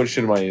 Yeah, I don't put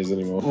shit in my ears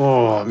anymore.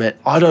 Oh man,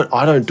 I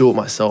don't do it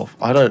myself.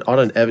 I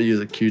don't ever use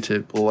a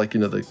Q-tip or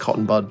the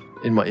cotton bud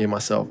in my ear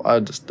myself.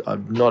 I'm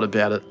not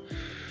about it.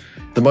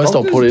 The most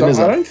I'll put in is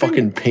a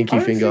fucking pinky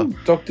finger. I don't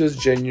think doctors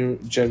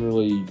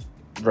generally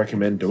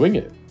recommend doing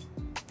it.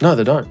 No,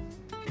 they don't.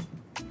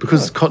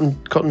 Because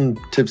cotton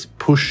tips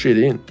push shit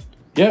in.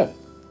 Yeah.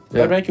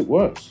 They make it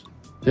worse.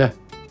 Yeah.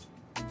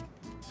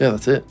 Yeah,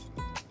 that's it.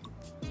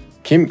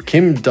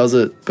 Kim does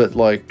it, but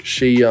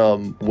she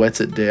wets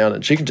it down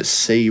and she can just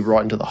see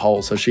right into the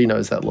hole, so she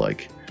knows that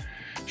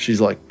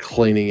she's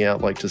cleaning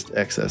out just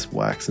excess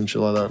wax and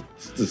shit like that.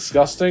 It's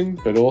disgusting,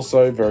 but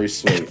also very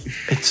sweet.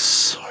 It's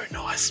so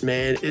nice,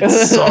 man.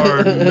 It's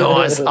so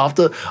nice.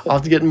 After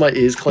getting my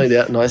ears cleaned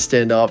out and I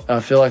stand up, I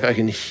feel like I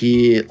can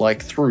hear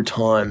through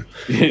time.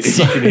 You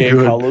can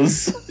hear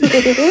colours.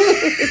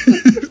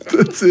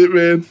 That's it,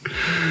 man.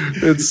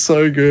 It's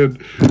so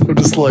good. I'm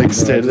just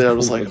standing there. I'm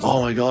just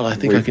oh my god, I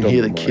think I can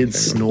hear the kids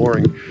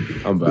snoring.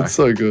 I'm back. It's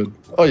so good.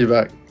 Oh, you're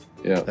back.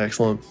 Yeah.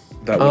 Excellent.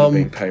 That would have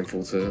been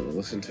painful to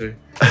listen to.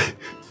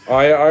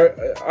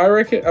 I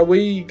reckon, are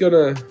we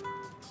gonna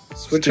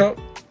switch up?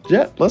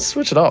 Yeah, let's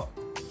switch it up.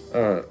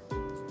 Alright.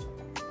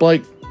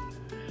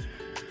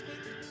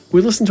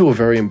 We listened to a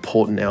very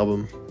important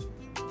album.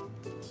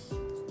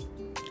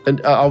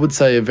 And I would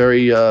say a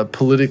very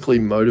politically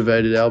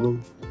motivated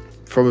album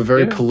from a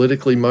very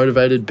politically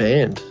motivated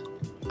band.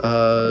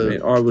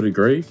 I would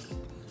agree.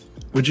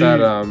 Would you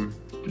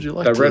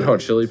like that Red Hot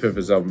Chili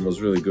Peppers album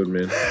was really good,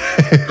 man.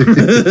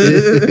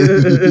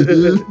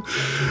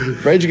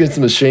 Rage Against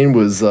the Machine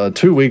was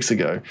 2 weeks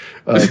ago.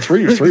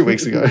 3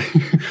 weeks ago.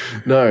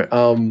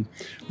 No,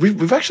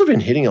 we've actually been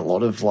hitting a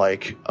lot of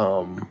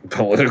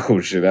political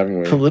shit,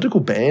 haven't we?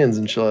 Political bands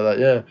and shit like that,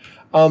 yeah.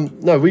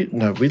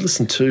 We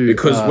listen to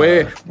because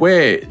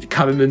we're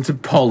cutting into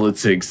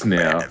politics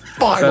now.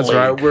 Finally. That's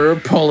right. We're a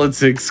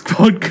politics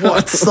podcast.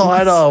 What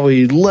side are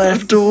we?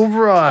 Left or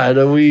right?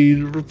 Are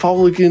we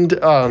Republican?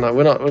 Oh no,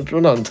 we're not. We're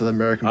not into the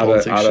American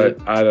politics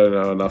shit. I don't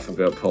know enough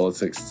about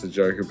politics to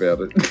joke about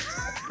it.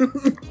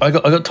 I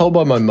got told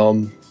by my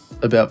mum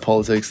about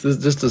politics. This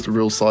is just a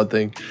real side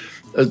thing.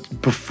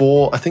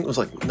 before, I think it was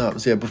like, no, it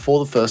was,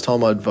 before the first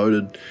time I'd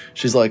voted,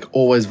 she's like,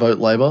 always vote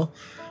Labour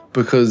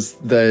because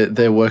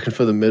they're working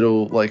for the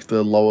middle, like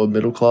the lower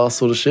middle class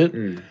sort of shit.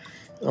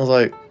 I was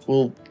like,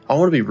 well, I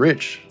want to be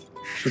rich.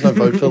 Shouldn't I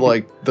vote for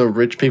like the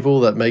rich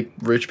people that make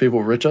rich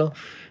people richer?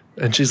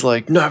 And she's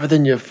like, no, but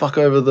then you fuck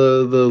over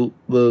the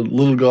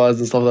little guys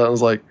and stuff like that. And I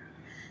was like,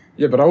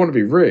 yeah, but I want to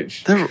be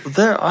rich.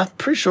 I'm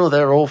pretty sure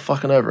they're all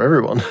fucking over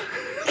everyone.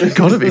 They've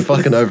got to be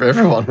fucking over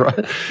everyone,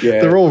 right?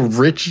 Yeah. They're all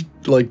rich,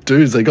 like,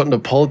 dudes. They got into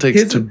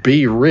politics to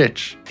be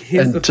be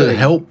and to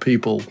help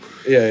people.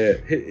 Yeah.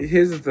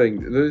 Here's the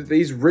thing.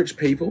 These rich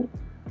people,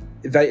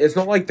 it's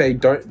not like they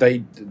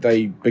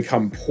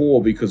become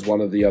poor because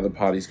one of the other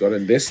parties got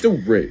in. They're still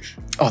rich.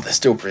 Oh, they're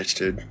still rich,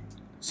 dude.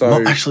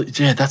 So actually,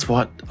 yeah, that's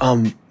what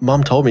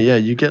Mum told me. Yeah,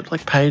 you get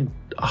like paid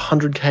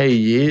 $100K a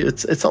year.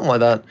 It's something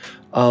like that.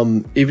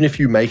 Even if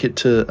you make it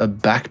to a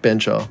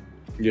backbencher.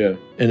 Yeah.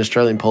 In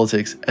Australian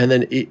politics, and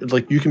then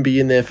you can be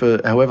in there for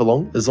however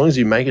long as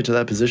you make it to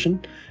that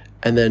position,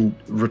 and then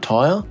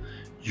retire,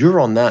 you're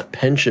on that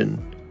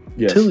pension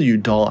till you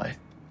die.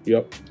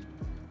 Yep.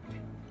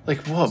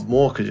 Like, what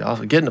more could you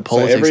ask? Get into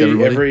politics, so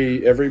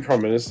everybody. every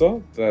prime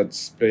minister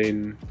that's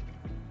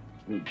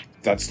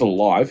still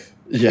alive,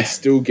 is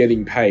still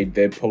getting paid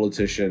their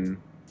politician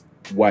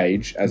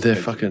wage as they're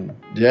fucking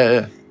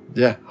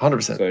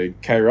 100%. So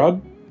K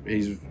Rudd,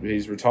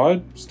 he's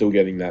retired, still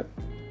getting that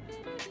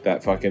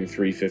fucking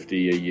 $350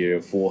 a year,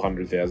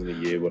 $400,000 a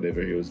year,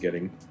 whatever he was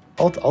getting.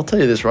 I'll tell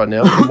you this right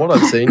now. From what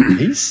I've seen,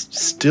 he's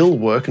still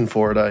working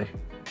for it, eh?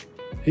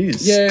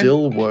 He's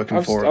still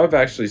working for it. I've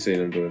actually seen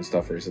him doing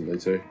stuff recently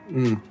too.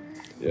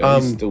 Yeah,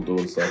 he's still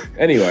doing stuff.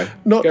 Anyway,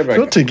 not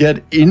to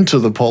get into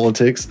the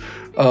politics.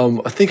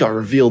 I think I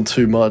revealed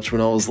too much when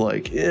I was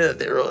like, yeah,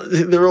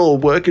 they're all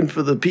working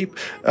for the people.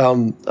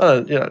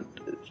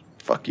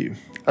 Fuck you.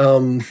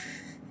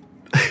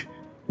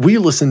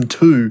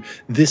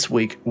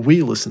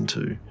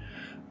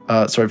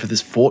 For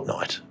this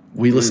fortnight,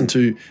 we listened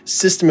to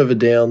System of a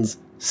Down's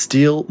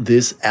Steal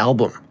This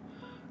Album.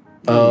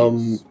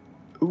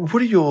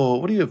 What are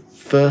your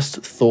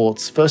first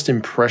thoughts, first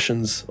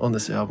impressions on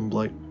this album,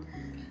 Blake?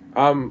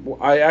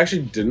 I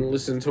actually didn't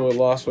listen to it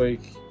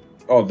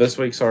this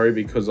week, sorry,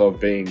 because of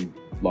being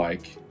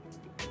like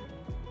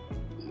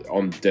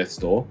on death's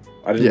door.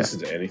 I didn't listen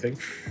to anything.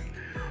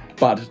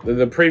 But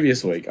the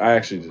previous week, I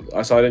actually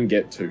did. So I didn't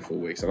get 2 full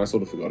weeks, and I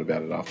sort of forgot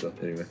about it after.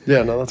 Anyway.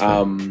 Yeah, no, that's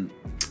fine.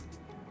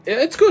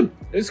 It's good.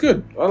 It's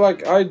good.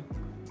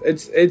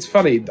 It's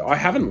funny. I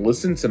haven't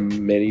listened to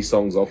many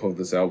songs off of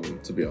this album,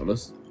 to be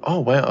honest. Oh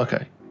wow.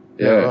 Okay.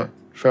 Yeah. Right.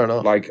 Fair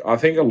enough. Like, I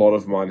think a lot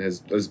of mine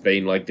has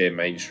been like their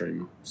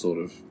mainstream sort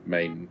of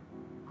main,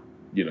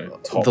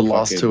 top. The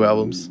last 2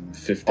 albums.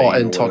 15.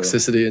 And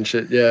Toxicity and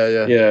shit.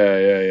 Yeah.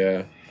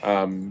 Yeah.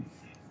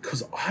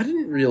 Because I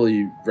didn't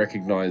really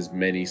recognize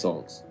many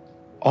songs.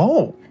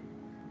 Oh.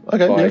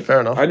 Okay, fair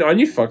enough. I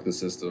knew Fuck the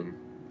System.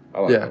 I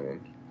like that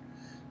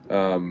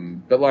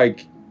one. But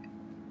like,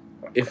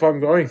 if I'm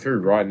going through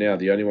right now,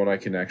 the only one I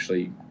can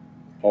actually,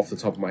 off the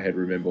top of my head,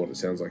 remember what it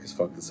sounds like is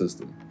Fuck the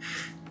System.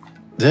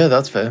 Yeah,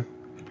 that's fair.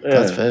 Yeah.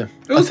 That's fair.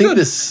 I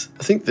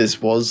think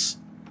this was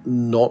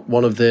not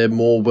one of their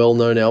more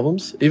well-known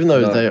albums, even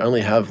though they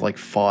only have like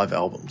 5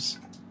 albums.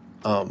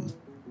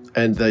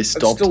 And they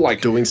stopped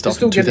doing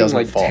stuff in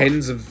 2005.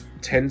 Like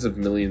tens of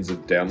millions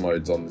of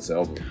downloads on this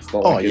album. It's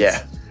not like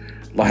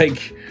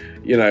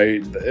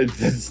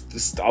it's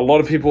just, a lot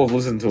of people have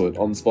listened to it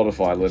on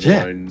Spotify, let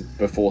alone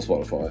before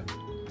Spotify.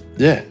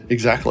 Yeah,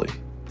 exactly.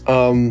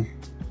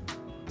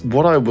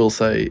 What I will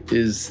say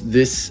is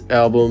this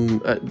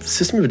album,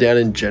 System of a Down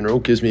in general,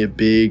 gives me a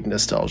big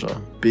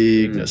nostalgia,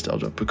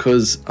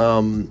 because I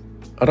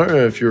don't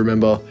know if you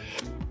remember.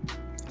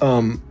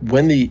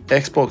 When the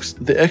Xbox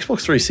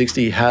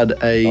 360 had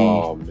a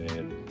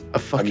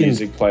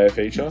music player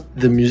feature.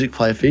 The music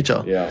player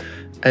feature. Yeah.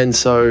 And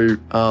so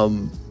I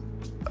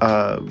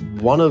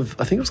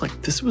think it was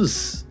like this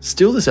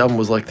album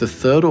was like the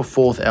 3rd or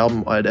 4th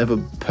album I'd ever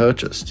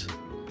purchased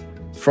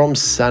from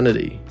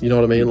Sanity. You know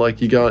what I mean?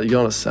 Like you go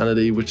on a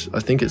Sanity, which I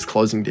think is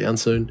closing down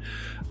soon.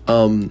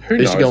 Who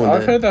knows?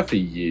 I've heard that for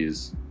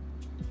years.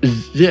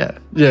 Yeah.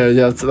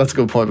 That's a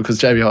good point, because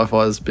JB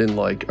Hi-Fi has been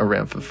like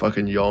around for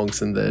fucking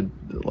yonks, and they're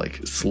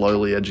like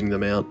slowly edging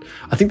them out.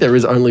 I think there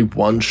is only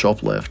one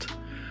shop left.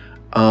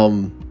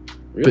 Really?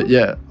 But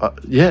yeah.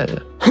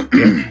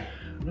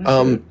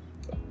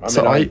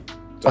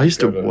 I used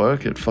to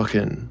work at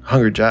fucking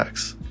Hungry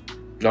Jack's.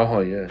 Oh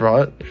yeah.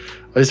 Right.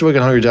 I used to work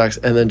at Hungry Jack's,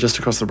 and then just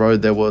across the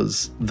road there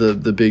was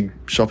the big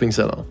shopping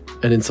centre,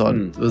 and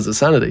inside was a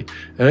Sanity.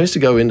 And I used to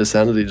go into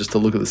Sanity just to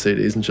look at the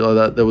CDs and shit like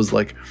that. There was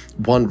like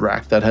one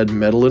rack that had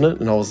metal in it,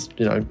 and I was,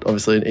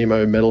 obviously an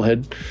emo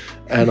metalhead,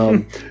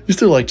 and used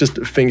to like just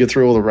finger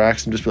through all the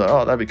racks and just be like,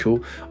 oh, that'd be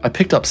cool. I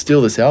picked up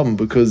Steal This Album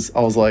because I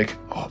was like,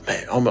 oh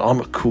man, I'm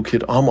a cool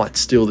kid. I might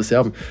steal this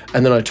album.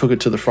 And then I took it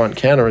to the front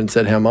counter and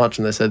said how much,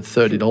 and they said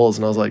 $30,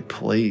 and I was like,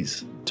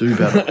 please do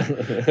better.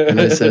 And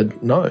they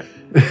said no.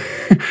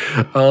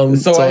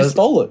 So I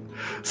stole it.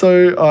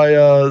 So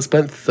I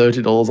spent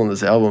 $30 on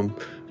this album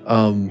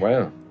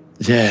Wow.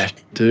 Yeah,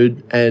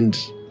 dude. And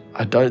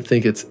I don't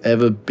think it's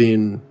ever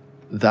been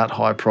that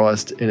high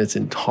priced in its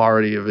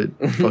entirety of it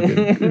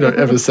fucking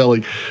ever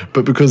selling.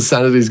 But because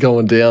Sanity's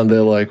going down,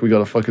 they're like, we got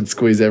to fucking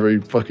squeeze every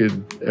penny.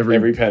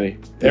 Every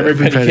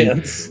penny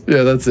counts.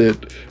 Yeah, that's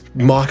it.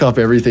 Mark up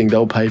everything,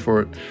 they'll pay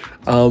for it.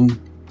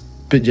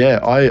 But yeah,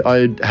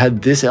 I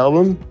had this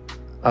album,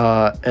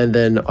 and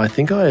then I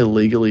think I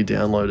illegally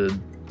downloaded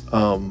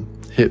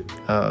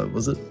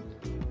was it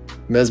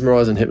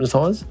Mesmerize and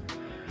Hypnotize?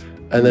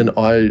 And then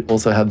I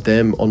also had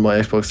them on my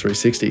Xbox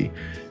 360.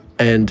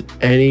 And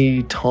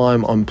any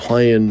time I'm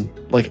playing,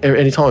 like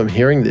anytime I'm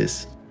hearing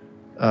these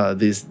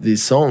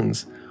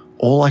songs,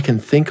 all I can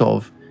think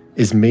of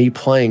is me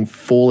playing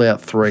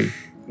Fallout 3.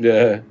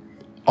 Yeah.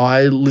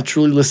 I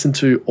literally listened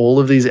to all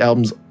of these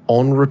albums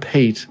on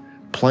repeat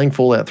playing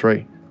Fallout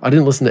 3. I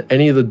didn't listen to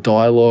any of the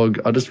dialogue.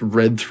 I just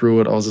read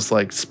through it. I was just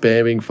like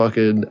spamming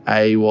fucking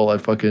A while I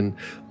fucking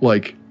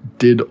like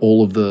did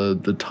all of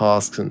the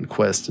tasks and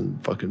quests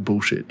and fucking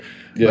bullshit.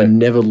 Yeah. I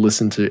never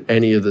listened to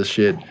any of the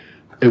shit.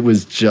 It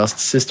was just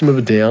System of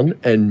a Down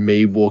and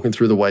me walking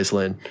through the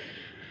wasteland.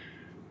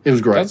 It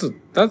was great.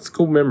 That's a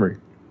cool memory.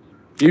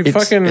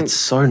 It's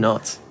so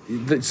nuts.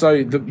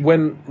 So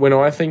when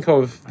I think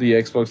of the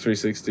Xbox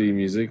 360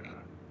 music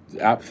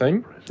app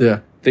thing, yeah,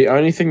 the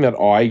only thing that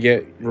I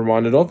get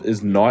reminded of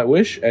is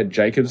Nightwish at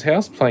Jacob's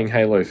house playing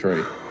Halo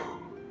 3.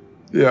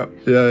 Yeah.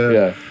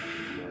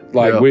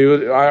 Like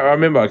I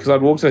remember because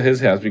I'd walk to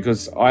his house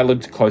because I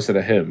lived closer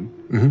to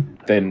him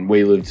than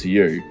we lived to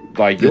you.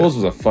 Like yours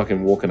was a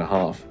fucking walk and a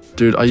half.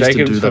 Dude, I used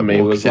Jacob's to do that for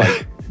me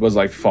walk, was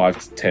like 5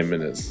 to 10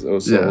 minutes. It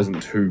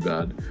wasn't too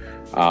bad.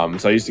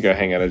 So I used to go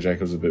hang out at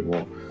Jacob's a bit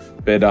more.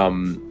 But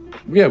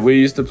yeah, we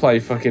used to play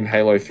fucking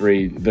Halo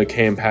 3, the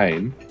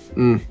campaign,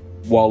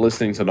 while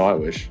listening to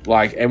Nightwish.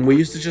 Like, and we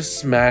used to just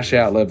smash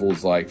out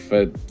levels like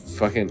for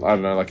fucking, I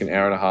don't know, like an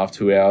hour and a half,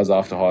 2 hours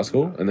after high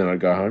school, and then I'd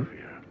go home.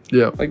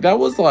 Yeah. Like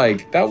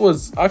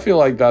I feel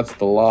like that's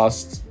the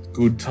last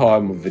good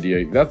time of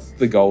that's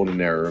the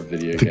golden era of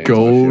video games.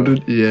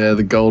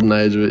 The golden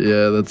age of it.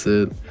 Yeah, that's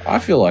it. I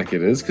feel like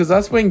it is because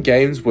that's when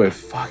games were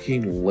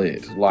fucking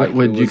lit. Like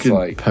when you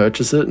could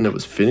purchase it and it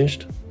was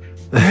finished.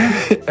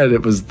 And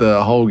it was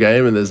the whole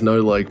game and there's no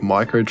like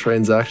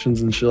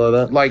microtransactions and shit like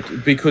that.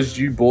 Like because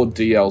you bought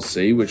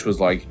DLC, which was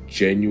like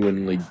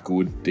genuinely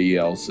good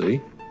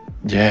DLC.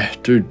 Yeah,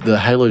 dude, the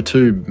Halo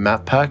 2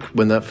 map pack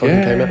when that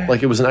fucking came out,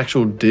 like it was an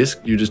actual disc.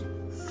 You just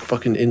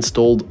fucking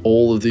installed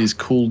all of these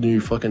cool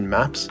new fucking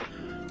maps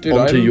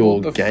onto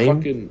your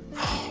game.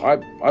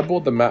 I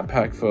bought the map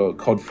pack for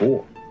COD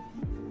 4.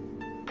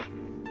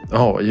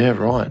 Oh yeah,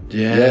 right.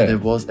 Yeah, there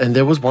was, and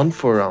there was one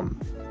for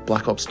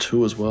Black Ops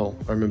 2 as well.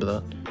 I remember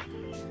that.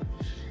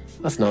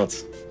 That's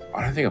nuts.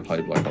 I don't think I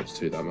played Black Ops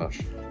 2 that much.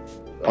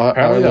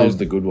 Apparently that was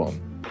the good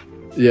one.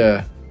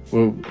 Yeah.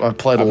 Well, I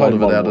played a lot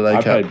of it out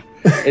at ACAP.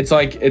 It's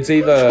like, it's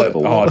either...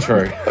 Oh,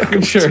 true.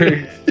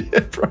 True. Yeah,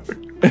 bro.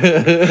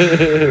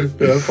 Yeah,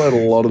 I played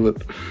a lot of it.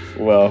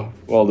 Well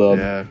done.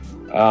 Yeah.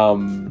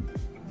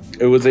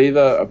 It was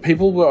either...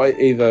 People were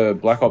either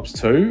Black Ops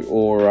 2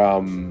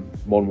 or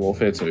Modern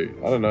Warfare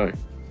 2. I don't know.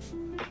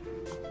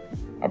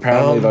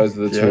 Apparently those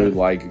are the two,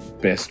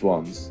 like, best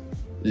ones.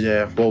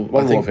 Yeah, well,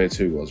 Modern Warfare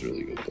 2 was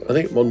really good, though. I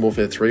think Modern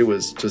Warfare 3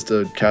 was just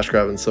a cash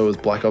grab, and so was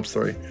Black Ops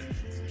 3.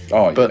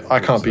 Oh, yeah, but I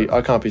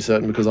can't be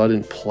certain because I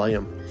didn't play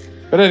them.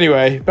 But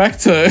anyway, back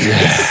to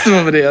System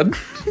of a Down.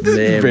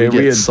 Man, we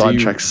get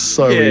sidetracked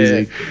so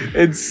easy.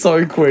 It's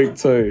so quick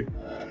too.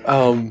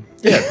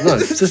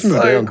 System of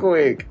a Down.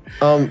 Quick.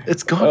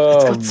 It's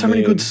got so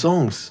many good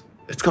songs.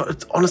 It's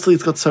got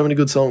so many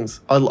good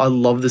songs. I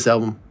love this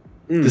album.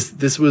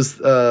 This was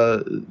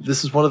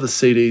one of the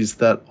CDs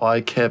that I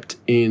kept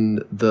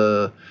in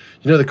the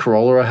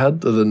Corolla I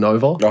had, the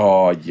Nova.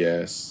 Oh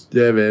yes.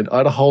 Yeah, man. I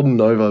had a Holden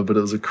Nova, but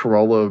it was a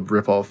Corolla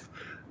ripoff.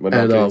 We're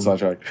not getting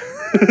sidetracked.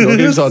 Not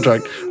getting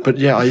sidetracked. But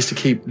yeah, I used to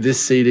keep this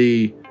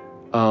CD.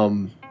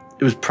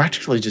 It was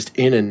practically just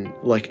in and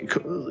like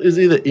it was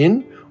either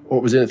in or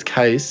it was in its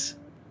case.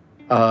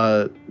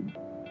 To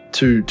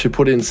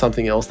put in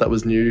something else that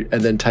was new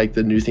and then take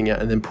the new thing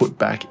out and then put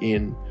back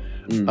in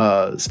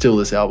still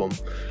this album.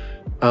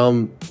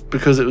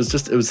 Because it was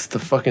the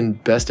fucking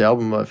best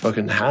album I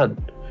fucking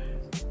had.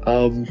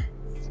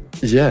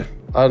 Yeah,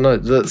 I don't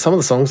know. Some of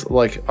the songs,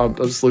 like I'm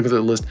just looking at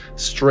the list.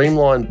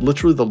 Streamlined,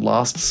 literally the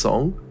last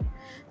song,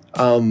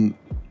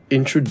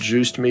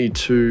 introduced me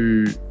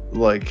to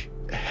like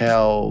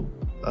how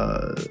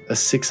a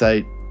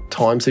 6/8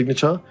 time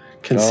signature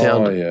can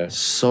sound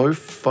so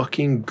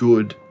fucking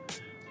good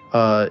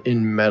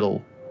in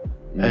metal,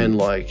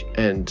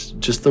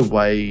 and just the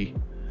way,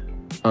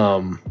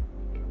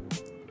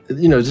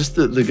 just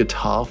the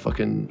guitar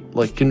fucking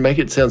like can make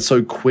it sound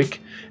so quick,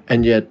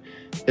 and yet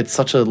it's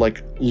such a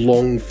like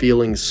long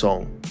feeling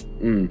song.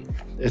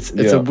 It's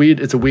a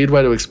weird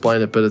way to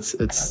explain it, but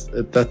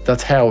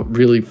that's how it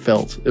really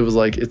felt. It was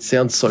like it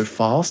sounds so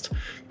fast,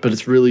 but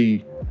it's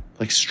really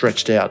like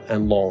stretched out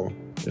and long,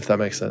 if that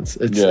makes sense.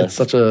 It's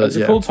such a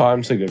cool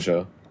time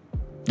signature.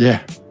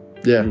 Yeah,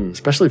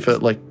 especially for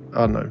like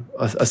I don't know.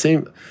 I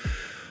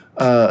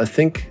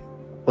think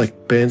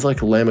like bands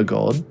like Lamb of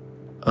God.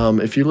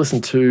 If you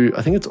listen to,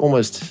 I think it's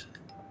almost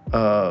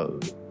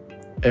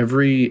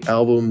every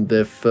album,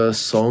 their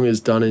first song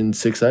is done in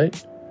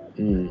 6/8,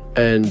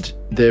 and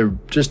they're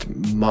just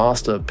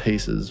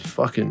masterpieces,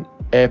 fucking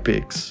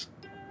epics.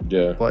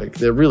 Yeah, like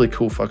they're really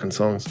cool fucking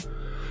songs.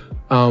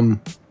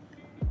 Can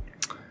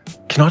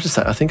I just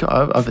say, I think I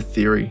have a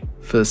theory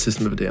for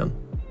System of a Down.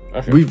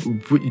 okay.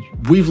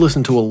 We've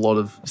listened to a lot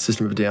of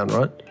System of a Down,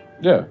 right?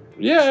 Yeah.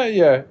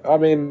 I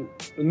mean,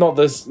 not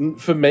this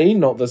for me.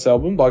 Not this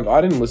album. Like, I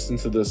didn't listen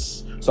to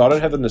this, so I don't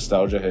have the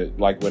nostalgia hit.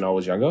 Like when I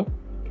was younger,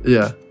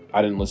 Yeah.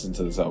 I didn't listen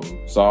to this album,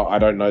 so I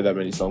don't know that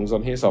many songs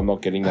on here. So I'm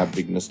not getting that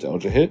big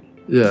nostalgia hit.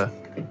 Yeah.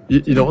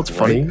 You know what's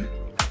funny?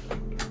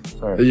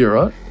 Sorry. Are you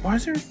alright? Why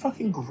is there a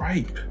fucking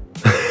grape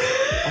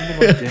under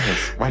my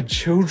desk? My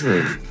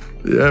children.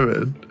 Yeah,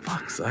 man.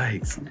 Fuck's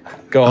sakes.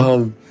 Go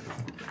on.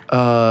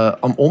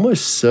 I'm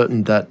almost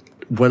certain that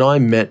when I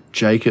met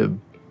Jacob,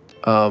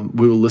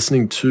 we were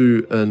listening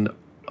to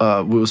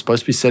we were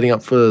supposed to be setting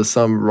up for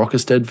some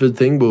Rockesteadford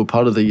thing. We were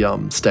part of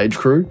the stage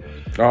crew.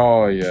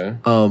 Oh yeah.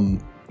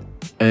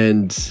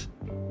 And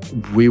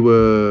we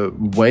were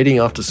waiting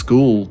after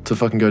school to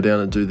fucking go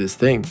down and do this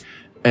thing.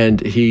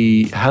 And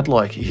he had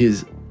like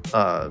his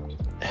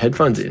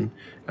headphones in. And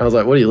I was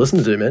like, what are you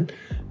listening to, man?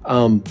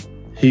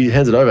 He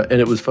hands it over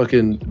and it was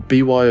fucking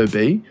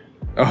BYOB.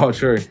 Oh,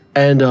 true.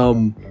 And I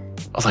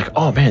was like,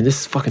 oh man,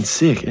 this is fucking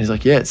sick. And he's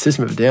like, yeah, it's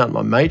System of a Down.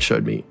 My mate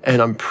showed me.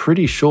 And I'm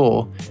pretty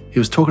sure he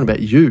was talking about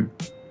you.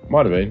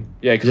 Might have been.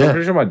 Yeah, because I'm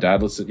pretty sure my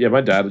dad listened. Yeah,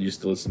 my dad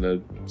used to listen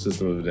to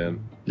System of a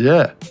Down.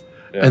 Yeah.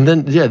 And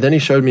then he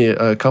showed me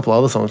a couple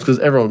other songs because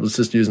everyone was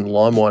just using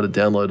LimeWire to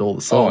download all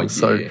the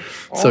songs. Oh, yeah.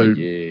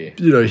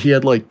 You know, he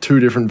had like 2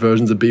 different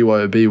versions of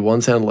BYOB. One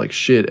sounded like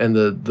shit, and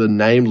the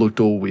name looked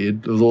all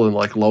weird. It was all in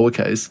like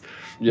lowercase.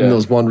 Yeah. And there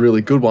was one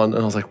really good one,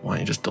 and I was like, why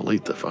don't you just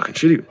delete the fucking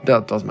shitty?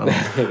 That doesn't matter.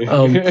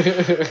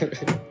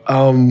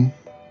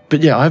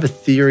 But yeah, I have a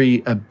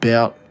theory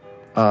about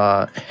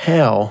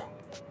how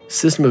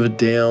System of a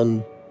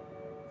Down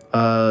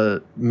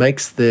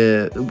makes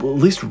at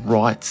least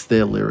writes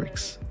their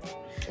lyrics.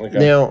 Okay.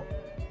 Now,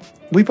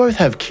 we both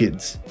have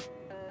kids.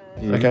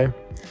 Okay,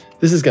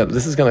 this is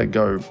gonna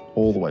go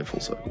all the way full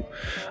circle.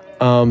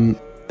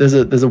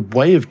 There's a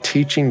way of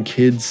teaching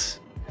kids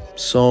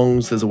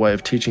songs. There's a way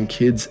of teaching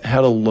kids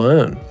how to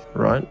learn.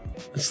 Right?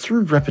 It's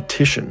through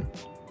repetition.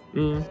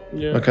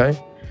 Yeah. Okay.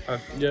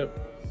 Yep.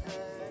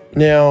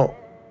 Now,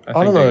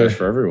 I don't know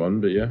for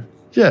everyone, but yeah.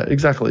 Yeah,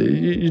 exactly.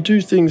 You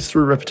do things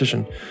through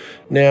repetition.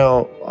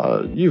 Now,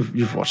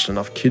 you've watched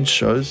enough kids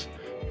shows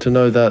to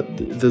know that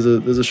there's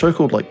a show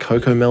called like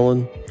Coco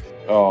Melon.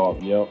 Oh,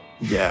 yep.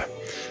 Yeah.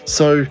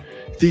 So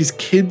these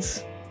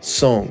kids'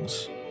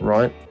 songs,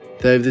 right?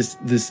 They have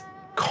this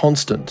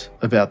constant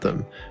about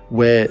them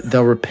where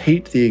they'll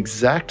repeat the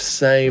exact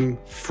same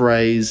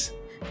phrase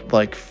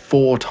like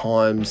 4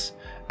 times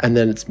and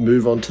then it's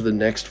move on to the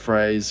next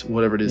phrase,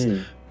 whatever it is.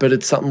 But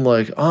it's something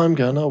like, I'm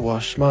gonna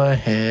wash my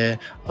hair,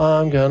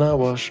 I'm gonna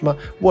wash my...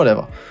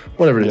 whatever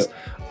it is.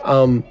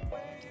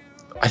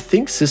 I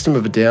think System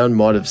of a Down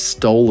might have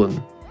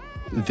stolen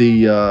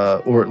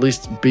or at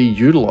least be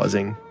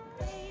utilizing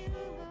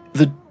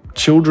the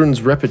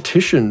children's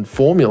repetition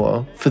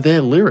formula for their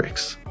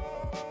lyrics.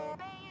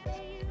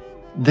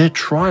 They're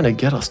trying to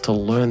get us to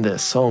learn their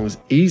songs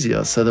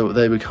easier so that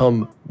they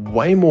become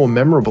way more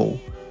memorable.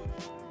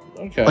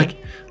 Okay.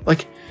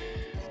 Like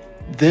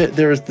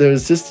there's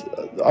just...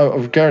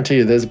 I guarantee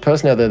you there's a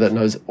person out there that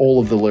knows all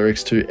of the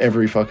lyrics to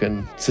every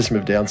fucking System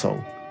of a Down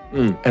song.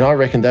 And I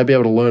reckon they'd be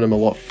able to learn them a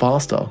lot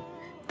faster.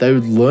 They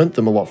would learn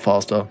them a lot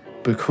faster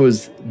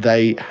because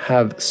they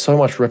have so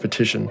much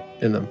repetition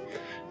in them.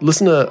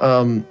 Listen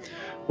to,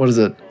 what is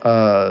it?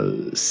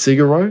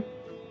 Figaro?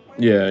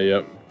 Yeah,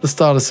 yep. The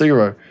start of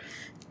Figaro.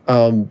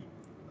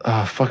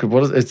 Fuck it,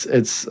 what is it?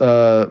 It's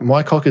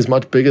my cock is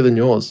much bigger than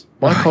yours.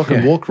 My cock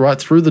can walk right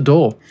through the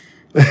door.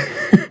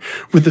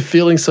 With the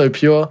feeling so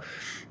pure,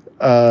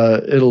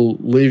 it'll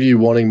leave you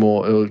wanting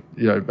more. It'll,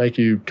 make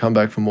you come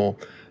back for more.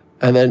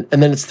 And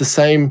then it's the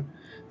same,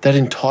 that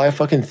entire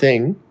fucking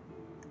thing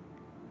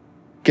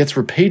gets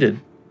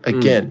repeated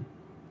again.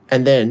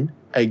 And then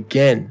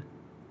again.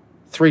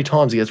 3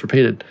 times it gets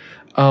repeated.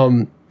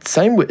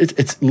 Same with,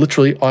 it's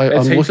literally,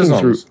 I'm looking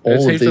through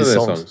all of these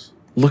songs.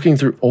 Looking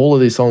through all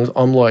of these songs,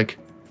 I'm like,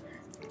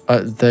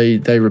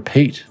 they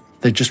repeat.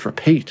 They just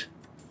repeat.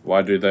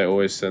 Why do they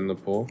always send the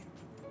poor?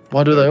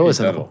 Why do they always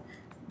send the poor?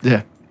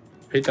 Yeah.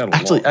 Repeat that a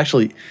lot.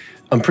 Actually,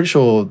 I'm pretty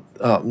sure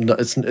no,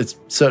 it's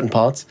certain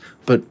parts,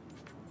 but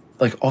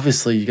like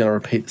obviously you're going to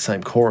repeat the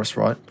same chorus,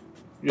 right?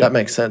 Yeah. That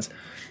makes sense.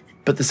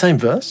 But the same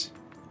verse,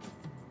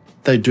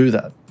 they do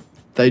that.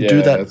 They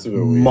do that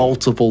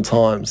multiple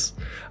times.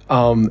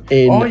 Yeah.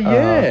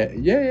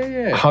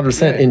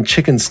 100% in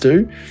Chicken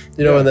Stew.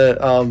 You know, when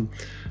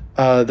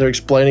they're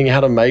explaining how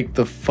to make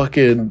the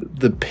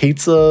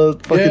pizza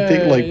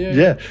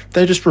thing.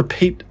 They just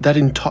repeat that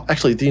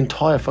actually the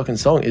entire fucking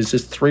song is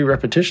just 3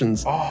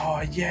 repetitions.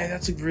 Oh yeah,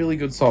 that's a really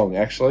good song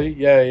actually.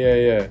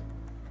 Yeah.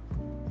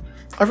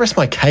 I rest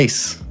my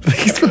case.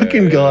 These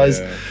fucking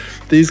guys,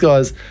 these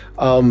guys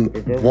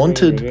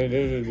wanted.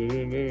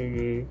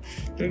 They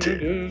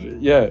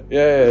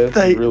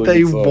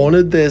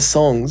wanted their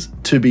songs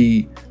to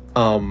be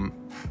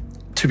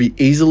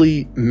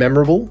easily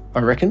memorable. I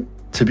reckon,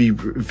 to be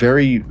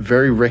very,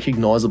 very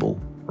recognizable.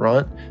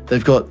 Right?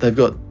 They've got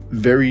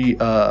very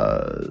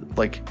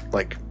like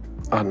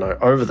I don't know,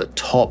 over the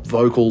top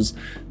vocals.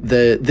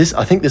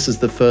 I think this is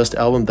the first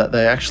album that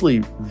they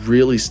actually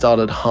really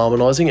started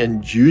harmonizing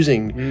and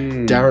using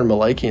Darren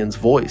Malakian's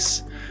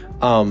voice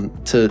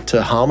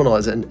to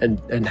harmonize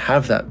and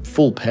have that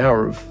full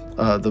power of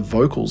the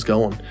vocals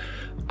going.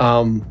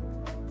 I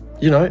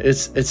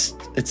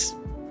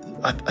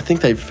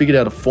think they figured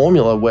out a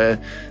formula where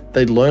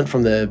they learned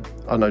from their,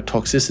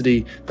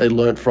 Toxicity. They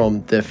learned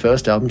from their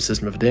first album,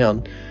 System of a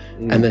Down,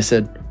 and they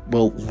said,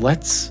 well,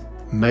 let's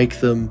make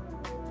them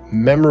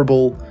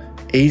memorable,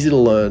 easy to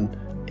learn,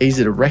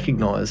 easy to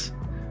recognize,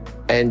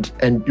 and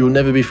you'll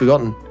never be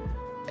forgotten.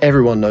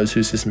 Everyone knows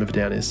who System of a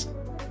Down is.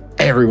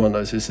 Everyone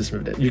knows who System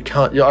of a Down. You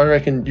can't. I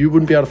reckon you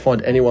wouldn't be able to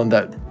find anyone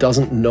that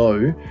doesn't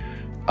know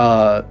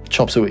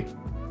Chop Suey.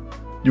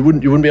 You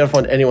wouldn't be able to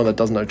find anyone that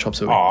doesn't know Chop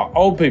Suey. Oh,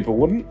 old people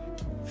wouldn't.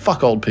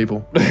 Fuck old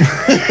people. They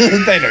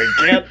don't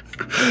get.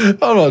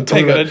 I'm not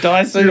talking They're gonna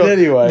die soon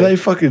anyway. They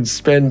fucking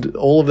spend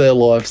all of their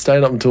life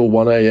staying up until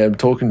 1 a.m.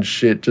 talking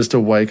shit just to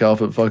wake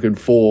up at fucking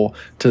 4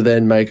 to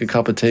then make a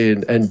cup of tea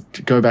and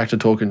go back to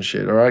talking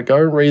shit, all right?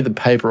 Go and read the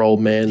paper,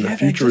 old man. The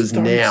future is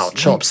now. Sleep,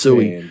 Chop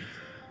Suey. man.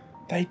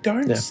 They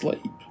don't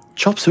sleep.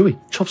 Chop Suey.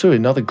 Chop Suey.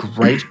 Another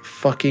great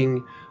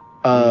fucking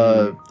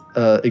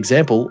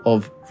example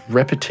of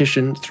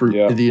repetition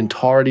through the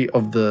entirety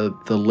of the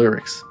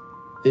lyrics.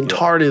 The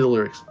entirety of the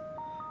lyrics.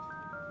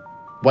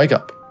 Wake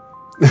up.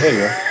 There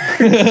you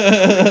go.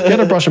 Get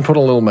a brush and put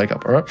on a little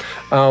makeup, all right?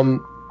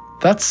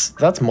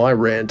 That's my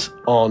rant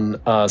on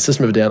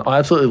System of a Down. I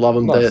absolutely love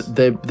them. Nice.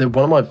 They're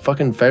one of my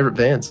fucking favorite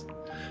bands.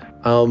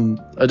 When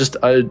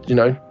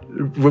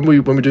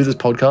we do this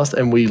podcast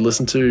and we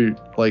listen to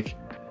like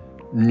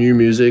new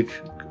music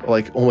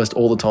like almost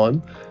all the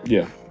time.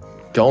 Yeah.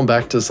 Going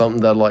back to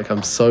something that like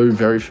I'm so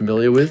very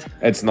familiar with.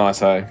 It's nice,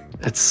 hey?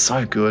 It's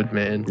so good,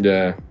 man.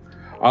 Yeah.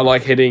 I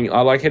like hitting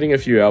a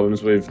few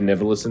albums we've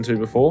never listened to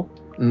before.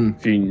 A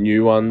few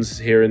new ones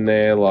here and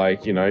there,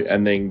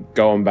 and then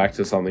going back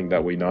to something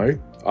that we know.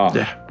 Oh.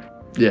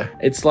 Yeah.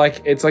 It's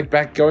like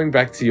going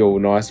back to your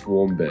nice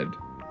warm bed.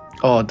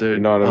 Oh, dude.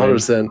 You know what I mean?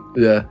 100%.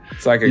 Yeah.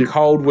 It's like a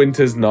cold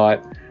winter's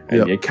night,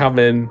 and you come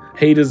in,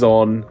 heater's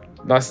on,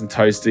 nice and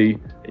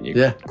toasty, and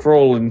you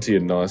crawl into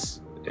your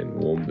nice and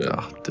warm bed.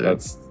 Oh, dude.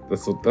 That's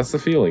the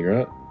feeling,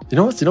 right? You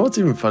know what's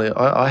even funny?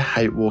 I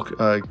hate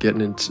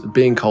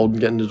being cold and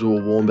getting into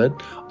a warm bed.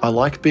 I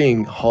like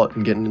being hot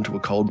and getting into a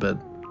cold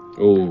bed.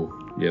 Oh,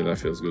 yeah, that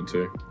feels good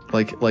too.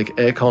 Like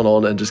aircon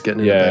on and just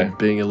getting into bed,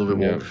 being a little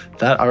bit warm.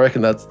 I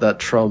reckon that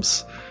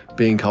trumps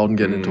being cold and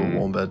getting into a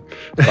warm bed.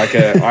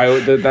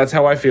 That's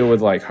how I feel with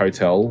like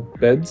hotel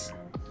beds.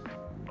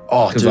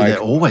 Oh, dude, they're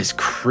always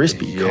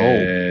crispy cold.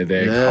 Yeah,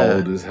 they're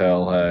cold as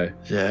hell, hey.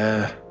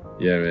 Yeah.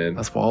 Yeah, man.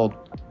 That's wild.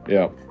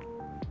 Yeah.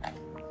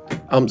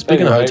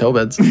 Speaking of hotel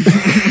beds.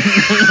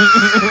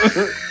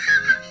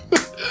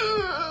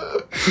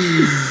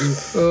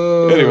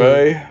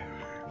 Anyway.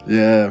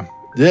 Yeah.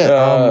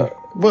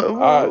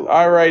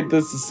 I rate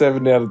this a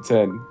 7 out of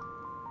 10.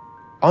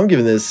 I'm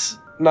giving this...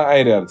 No,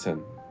 8 out of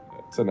 10.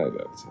 It's an 8 out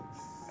of 10.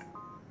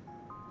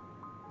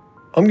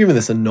 I'm giving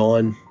this a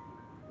 9.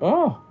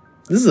 Oh.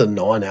 This is a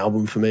 9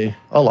 album for me.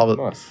 I love it.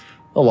 Nice.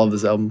 I love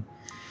this album.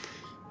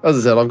 As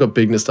I said, I've got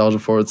big nostalgia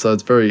for it, so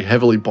it's very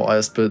heavily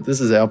biased, but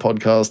this is our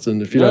podcast,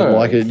 and if you don't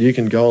like it, you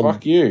can go on...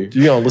 Fuck you. You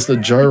can go and listen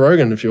to Joe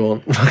Rogan if you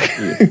want.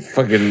 You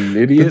fucking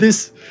idiot. But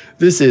this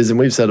is, and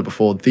we've said it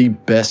before, the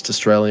best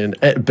Australian...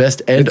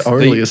 Best and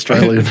only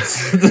Australian...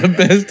 the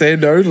best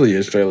and only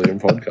Australian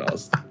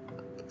podcast.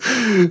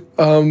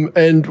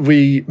 And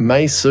we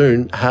may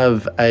soon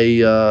have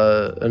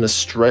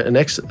an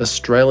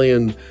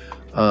ex-Australian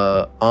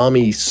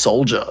army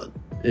soldier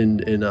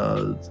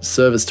in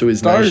service to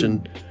his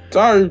nation.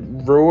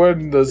 Don't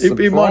ruin the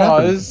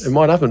surprise. It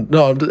might happen.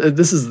 No,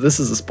 this is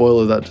a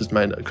spoiler that just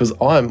made it because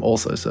I'm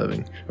also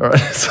serving. All right.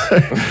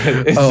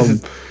 So,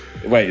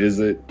 wait, is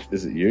it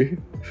you?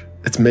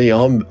 It's me.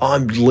 I'm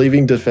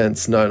leaving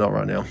defense. No, not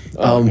right now.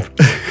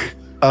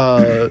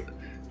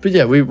 But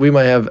yeah, we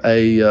may have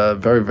a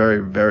very,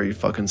 very, very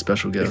fucking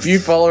special guest. If you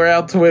follow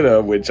our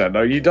Twitter, which I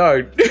know you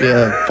don't.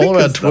 Yeah,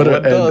 follow our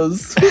Twitter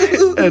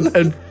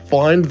and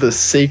find the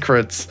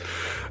secrets.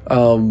 At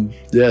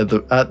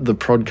the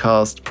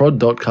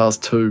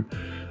prod.cast2,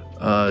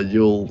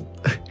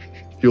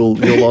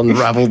 you'll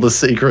unravel the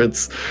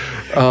secrets.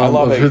 I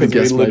love of who the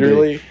guest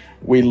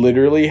we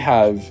literally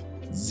have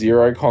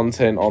zero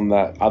content on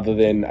that other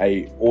than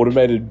a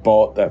automated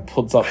bot that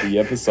puts up the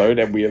episode,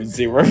 and we have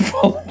 0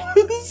 followers.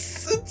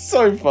 It's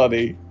so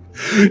funny.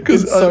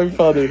 It's so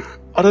funny.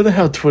 I don't know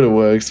how Twitter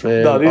works,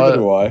 man. No, neither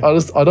do I.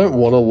 I don't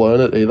want to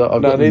learn it either.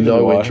 I've got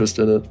no interest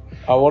in it.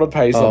 I want to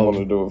pay someone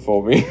to do it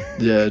for me.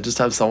 Yeah, just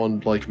have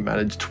someone like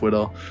manage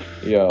Twitter.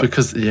 Yeah.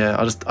 Because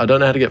I don't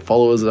know how to get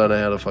followers. I don't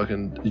know how to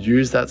fucking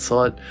use that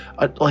site.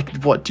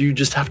 What do you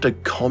just have to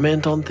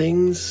comment on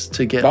things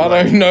to get?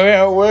 I don't know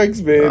how it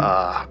works, man.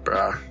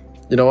 Bruh.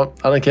 You know what?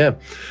 I don't care.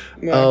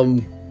 No.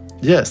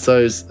 Yeah.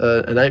 So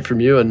an 8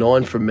 from you, a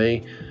 9 from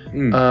me.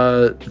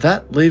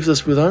 That leaves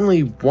us with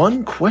only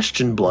one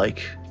question,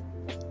 Blake.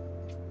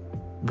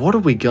 What are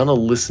we gonna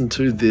listen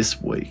to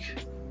this week?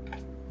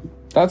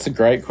 That's a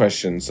great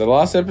question. So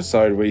last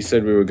episode we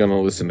said we were going to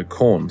listen to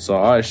Korn, so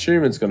I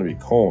assume it's going to be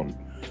Korn.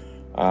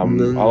 I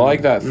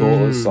like that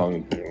Thoughtless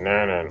song.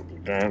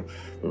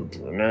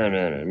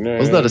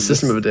 Wasn't that a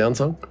System of a Down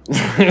song?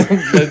 I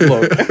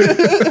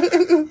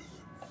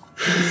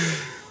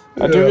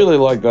do really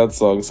like that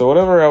song. So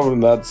whatever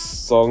album that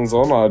song's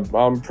on,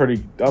 I'm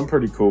pretty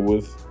cool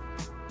with.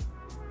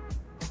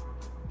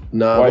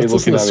 No, let's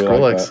listen to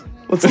Skrillex.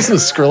 Let's listen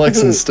to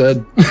Skrillex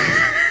instead.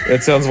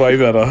 That sounds way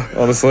better,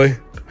 honestly.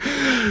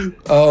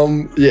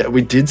 Yeah,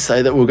 we did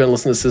say that we were going to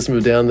listen to System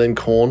of a Down, then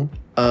Korn.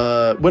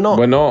 We're not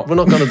going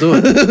to do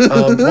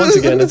it. Once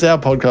again, it's our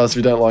podcast. If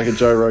you don't like it,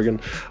 Joe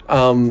Rogan.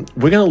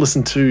 We're going to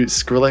listen to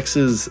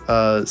Skrillex's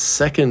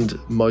second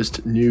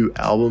most new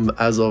album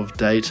as of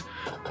date,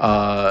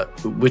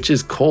 which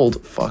is called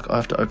I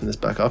have to open this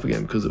back up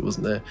again because it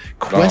wasn't there.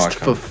 Quest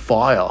for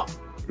Fire.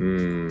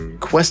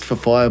 Quest for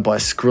Fire by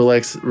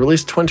Skrillex,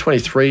 released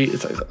 2023.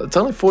 It's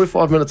only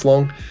 45 minutes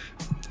long.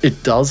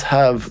 It does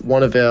have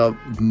one of our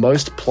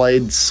most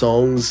played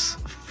songs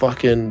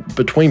fucking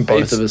between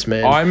both of us,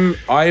 man.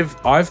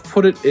 I've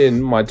put it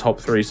in my top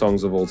 3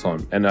 songs of all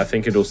time, and I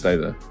think it'll stay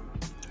there.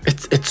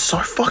 It's so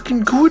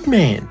fucking good,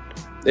 man.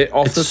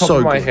 Off the top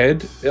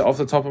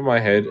of my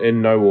head,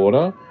 in no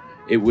order,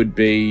 it would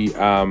be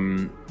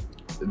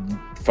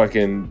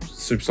fucking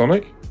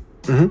Supersonic,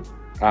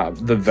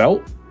 The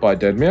Veldt by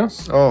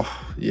Deadmau5. Oh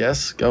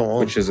yes, go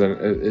on. Which is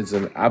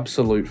an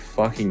absolute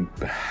fucking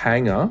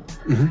hanger.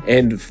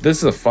 And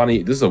this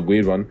is a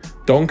weird one.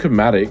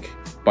 Donkomatic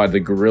by the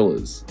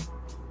Gorillaz.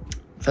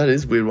 That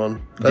is a weird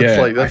one.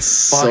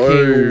 That's I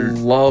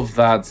fucking love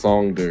that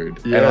song, dude.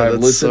 Yeah, and I've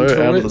listened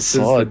to it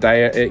since the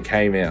day it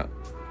came out.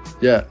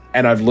 Yeah.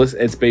 And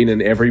it's been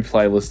in every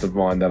playlist of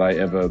mine that I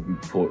ever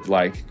put,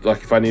 like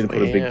if I need to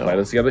put a big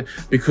playlist together,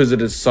 because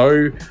it is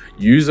so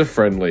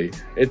user-friendly.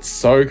 It's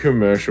so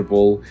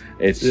commercial.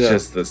 It's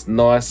just this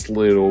nice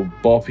little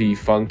boppy,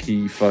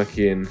 funky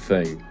fucking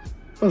thing.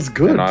 That's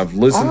good. And I've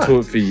listened to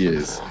it for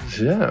years.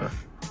 Yeah.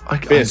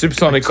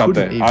 Supersonic's up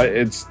there.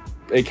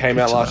 It came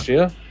out last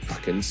year.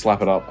 Fucking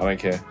slap it up. I don't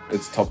care.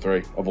 It's top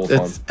 3 of all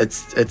time.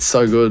 It's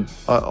so good.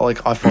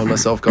 I find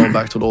myself going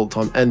back to it all the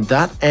time. And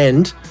that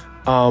end...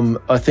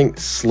 I think not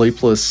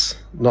Sleepless.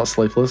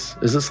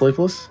 Is it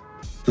Sleepless?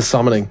 The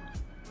Summoning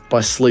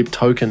by Sleep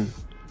Token.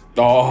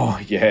 Oh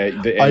yeah,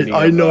 the ending.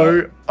 I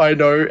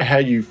know how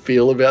you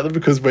feel about them,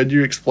 because when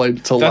you explained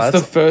it to lads, the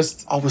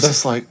first. I was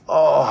just like,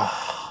 oh,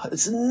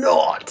 it's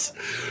not.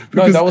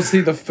 No, that was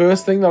the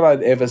first thing that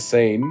I'd ever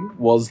seen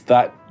was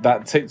that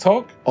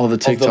TikTok. Oh, the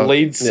TikTok of the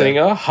lead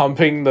singer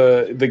humping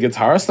the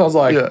guitarist. And I was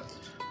like.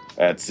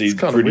 That seems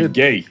pretty weird.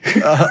 Gay.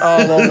 I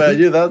don't know about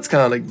you. That's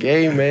kind of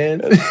gay, man.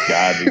 That's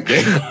kind of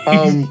gay.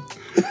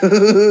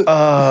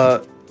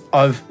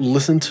 I've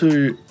listened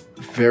to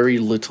very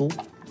little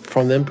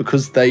from them,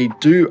 because they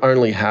do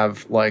only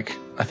have I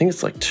think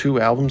it's 2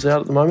 albums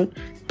out at the moment,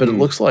 but it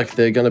looks like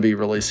they're going to be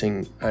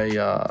releasing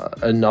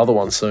another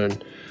one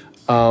soon.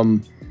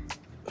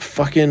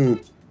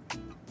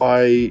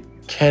 I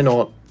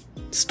cannot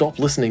stop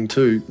listening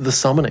to The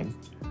Summoning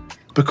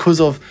because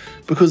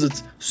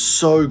it's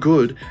so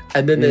good.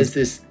 And then there's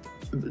this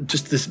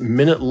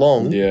minute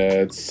long,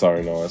 it's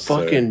so nice,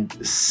 fucking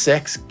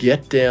sex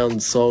get down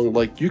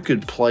song. You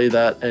could play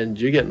that and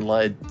you're getting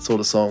laid sort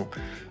of song.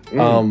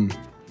 For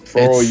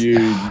all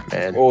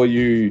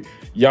you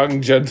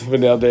young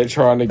gentlemen out there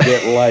trying to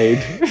get laid,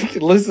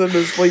 listen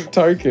to Sleep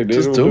Token.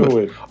 Just do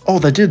it. Oh,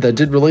 they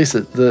did release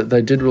it.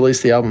 They did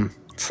release the album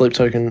Sleep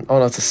Token. Oh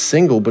no, it's a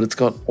single, but it's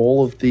got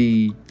all of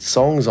the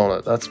songs on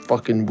it. That's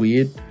fucking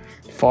weird.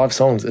 5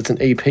 songs. It's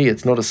an EP.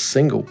 It's not a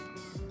single.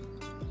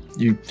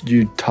 You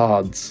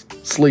tards.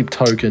 Sleep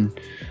Token.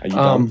 Are you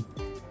done?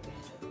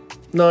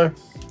 No.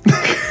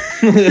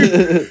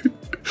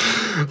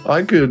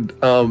 I could.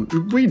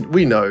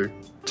 We know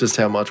just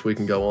how much we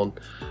can go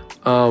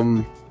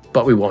on,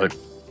 but we won't.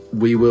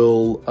 We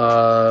will.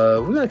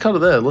 We're gonna cut it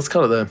there. Let's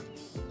cut it there.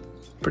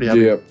 Pretty happy.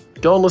 Yep.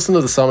 Go and listen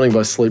to The Summoning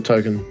by Sleep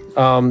Token.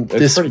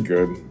 It's pretty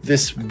good.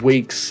 This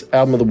week's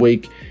album of the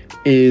week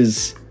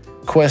is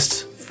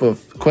Quest for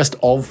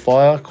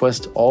Fire.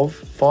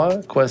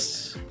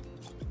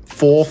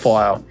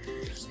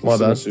 My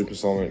bad.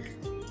 Supersonic.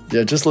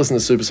 Yeah, just listen to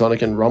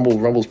Supersonic and Rumble.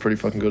 Rumble's pretty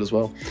fucking good as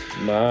well.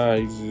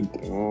 Nice.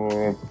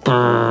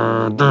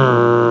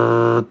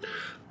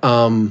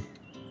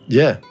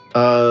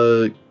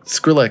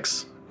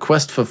 Skrillex,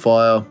 Quest for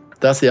Fire.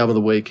 That's the album of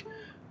the week.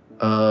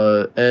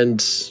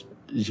 And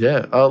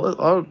yeah,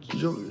 do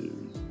you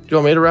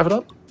want me to wrap it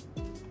up?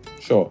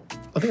 Sure.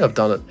 I think I've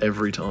done it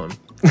every time.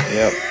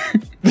 Yep.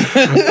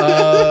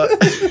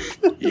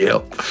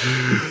 Yep.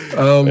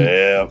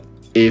 Yeah.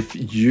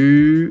 If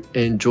you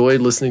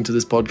enjoyed listening to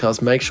this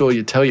podcast, make sure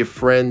you tell your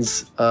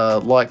friends,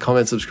 like,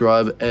 comment,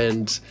 subscribe,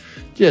 and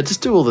yeah,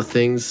 just do all the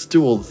things.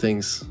 Do all the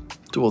things.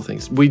 Do all the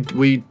things.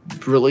 We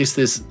release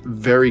this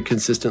very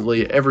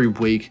consistently every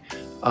week,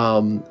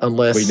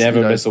 unless We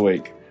never miss a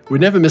week. We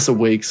never miss a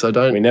week, so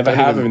don't. We never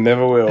have and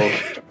never will.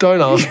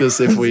 Don't ask us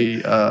if we.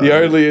 The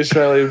only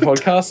Australian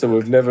podcaster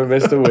we've never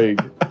missed a week.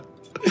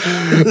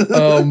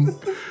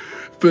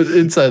 But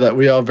in saying that,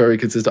 we are very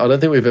consistent. I don't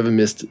think we've ever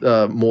missed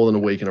more than a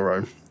week in a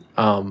row.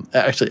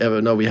 Actually,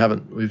 ever. No, we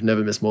haven't. We've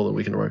never missed more than a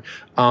week in a row.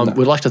 No.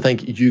 We'd like to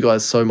thank you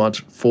guys so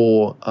much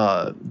for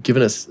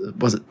giving us,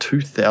 was it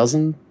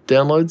 2,000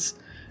 downloads?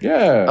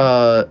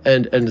 Yeah.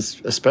 And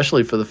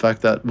especially for the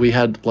fact that we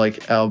had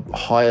like our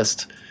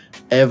highest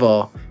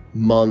ever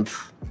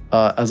month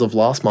as of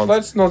last month.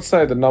 Let's not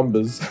say the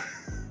numbers.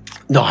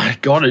 No,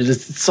 God,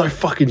 it's so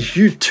fucking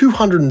huge.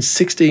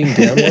 216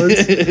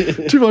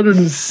 downloads.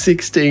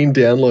 216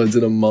 downloads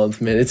in a month,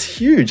 man. It's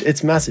huge.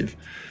 It's massive.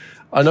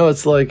 I know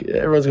it's like,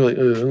 everyone's going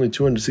to be like, only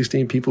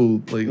 216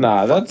 people. Like,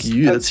 nah, that's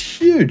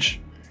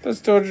huge.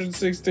 That's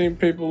 216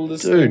 people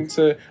listening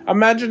to,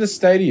 imagine a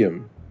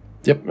stadium.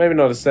 Yep. Maybe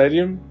not a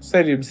stadium.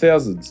 Stadium's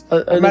thousands.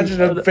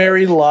 Imagine a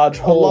very large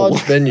hall. A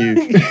large venue.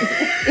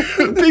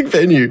 A big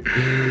venue.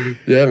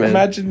 Yeah, man.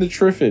 Imagine the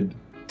Triffid.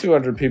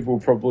 200 people will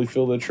probably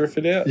fill the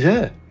Triffid out.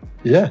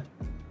 Yeah.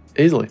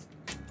 Easily.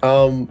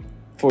 For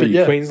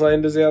you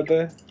Queenslanders out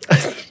there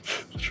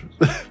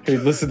who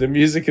listen to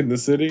music in the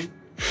city.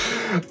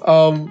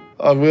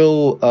 I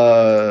will,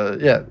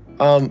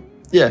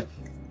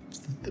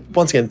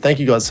 Once again, thank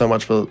you guys so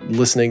much for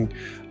listening.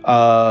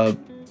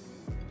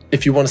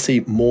 If you want to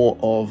see more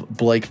of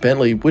Blake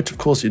Bentley, which of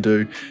course you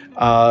do,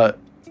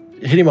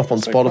 hit him up on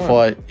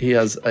Spotify. He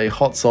has a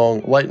hot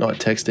song, Late Night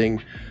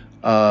Texting,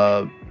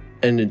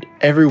 and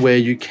everywhere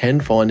you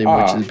can find him,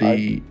 which is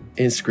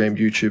Instagram,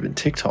 YouTube, and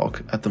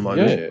TikTok at the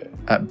moment,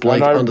 at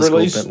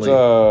Blake_Bentley.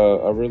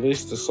 I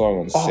released a song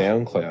on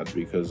SoundCloud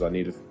because I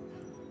need to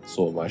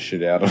sort my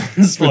shit out on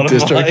Spotify.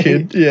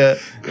 DistroKid, yeah,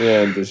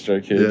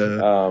 DistroKid.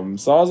 Yeah.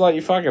 So I was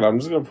like, fuck it, I'm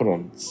just gonna put it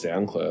on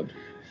SoundCloud.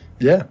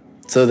 Yeah.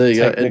 So there you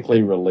go.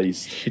 Technically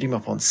released. Hit him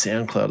up on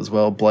SoundCloud as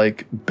well,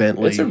 Blake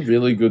Bentley. It's a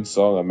really good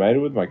song. I made it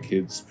with my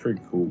kids. It's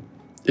pretty cool.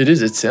 It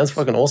is. It sounds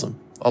fucking awesome.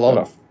 I love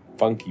it.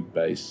 Funky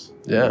bass.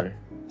 Yeah.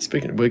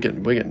 Speaking, we're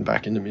getting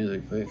back into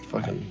music. We're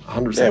fucking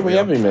 100%. Yeah, we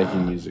have been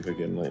making music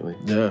again lately.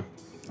 Yeah.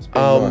 It's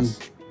been nice.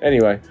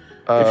 Anyway,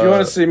 if you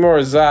want to see more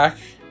of Zach,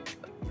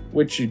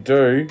 which you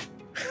do,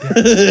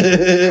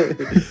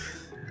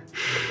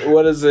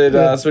 what is it?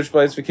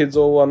 Switchblades for Kids,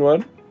 all one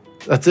word?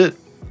 That's it.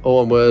 All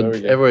one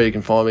word. Everywhere you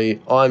can find me.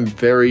 I'm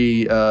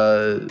very,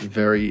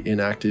 very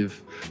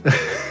inactive.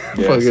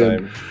 Yeah,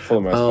 same. For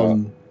the most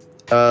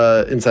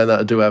part. In saying that,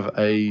 I do have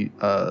a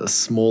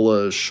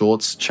smaller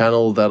shorts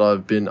channel that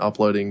I've been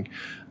uploading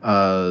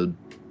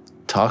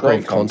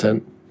Tarkov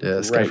content. Yeah,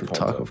 Escape from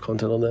Tarkov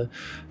content on there.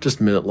 Just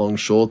minute-long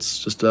shorts,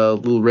 just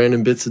little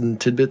random bits and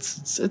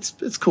tidbits.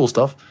 It's cool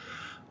stuff.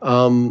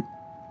 Other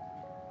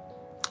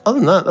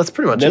than that, that's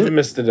pretty much it. Never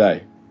missed a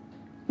day.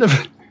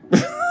 Never.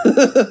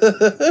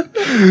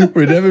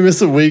 We never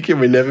miss a week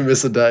and we never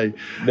miss a day.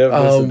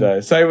 Never miss a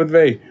day. Same with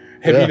me.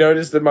 Have you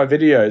noticed that my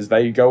videos,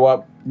 they go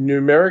up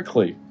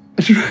numerically?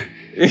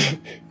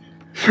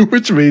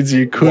 Which means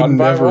you could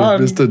never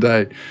have missed a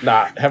day.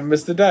 Nah, haven't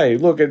missed a day.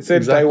 Look, it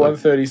said day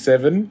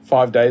 137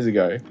 5 days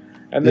ago.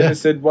 And then it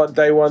said,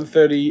 day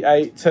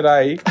 138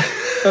 today?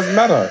 Doesn't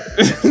matter.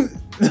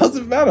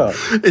 Doesn't matter.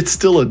 It's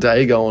still a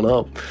day going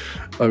up.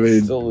 I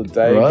mean, still a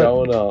day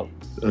going up.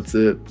 That's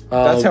it.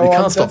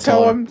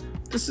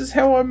 This is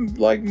how I'm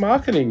like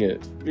marketing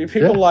it.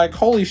 People are like,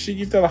 holy shit,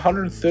 you've done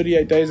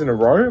 138 days in a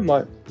row? I'm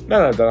like,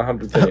 no, I've done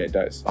 138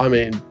 days. I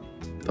mean,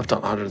 I've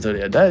done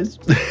 138 days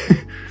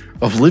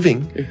of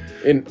living.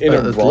 In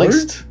a row?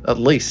 At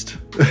least.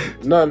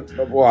 No,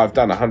 well, I've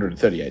done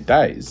 138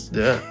 days.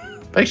 Yeah.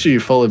 Make sure you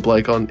follow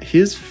Blake on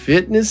his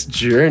fitness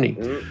journey.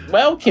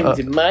 Welcome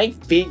to my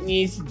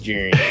fitness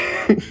journey.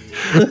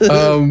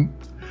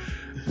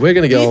 We're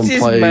going to go and play...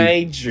 This is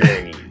my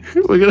journey.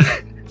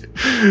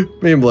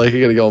 Me and Blake are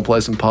going to go and play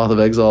some Path of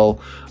Exile.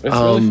 It's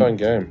a really fun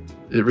game.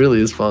 It really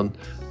is fun.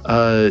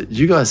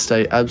 You guys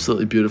stay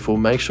absolutely beautiful.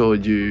 Make sure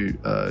you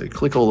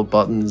click all the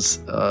buttons.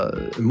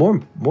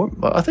 More,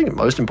 I think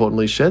most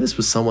importantly, share this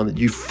with someone that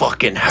you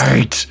fucking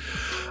hate.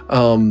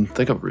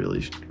 They got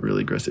really,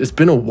 really aggressive. It's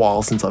been a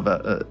while since I've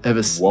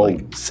ever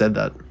said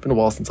that. It's been a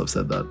while since I've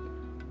said that.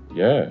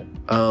 Yeah.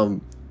 I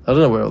don't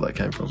know where all that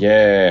came from.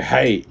 Yeah,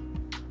 hate.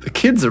 The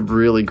kids are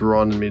really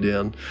grinding me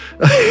down.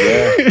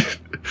 Yeah.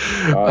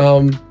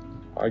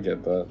 I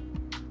get that.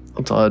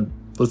 I'm tired.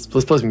 Let's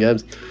play some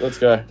games. Let's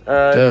go. All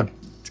right. Yeah.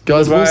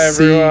 Guys, we'll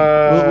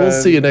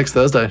see you next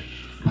Thursday.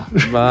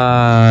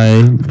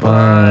 Bye.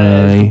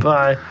 Bye.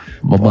 Bye.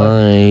 Bye-bye.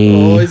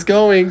 Oh, he's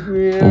going.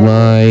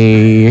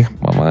 Bye-bye.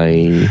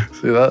 Bye-bye.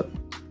 See that?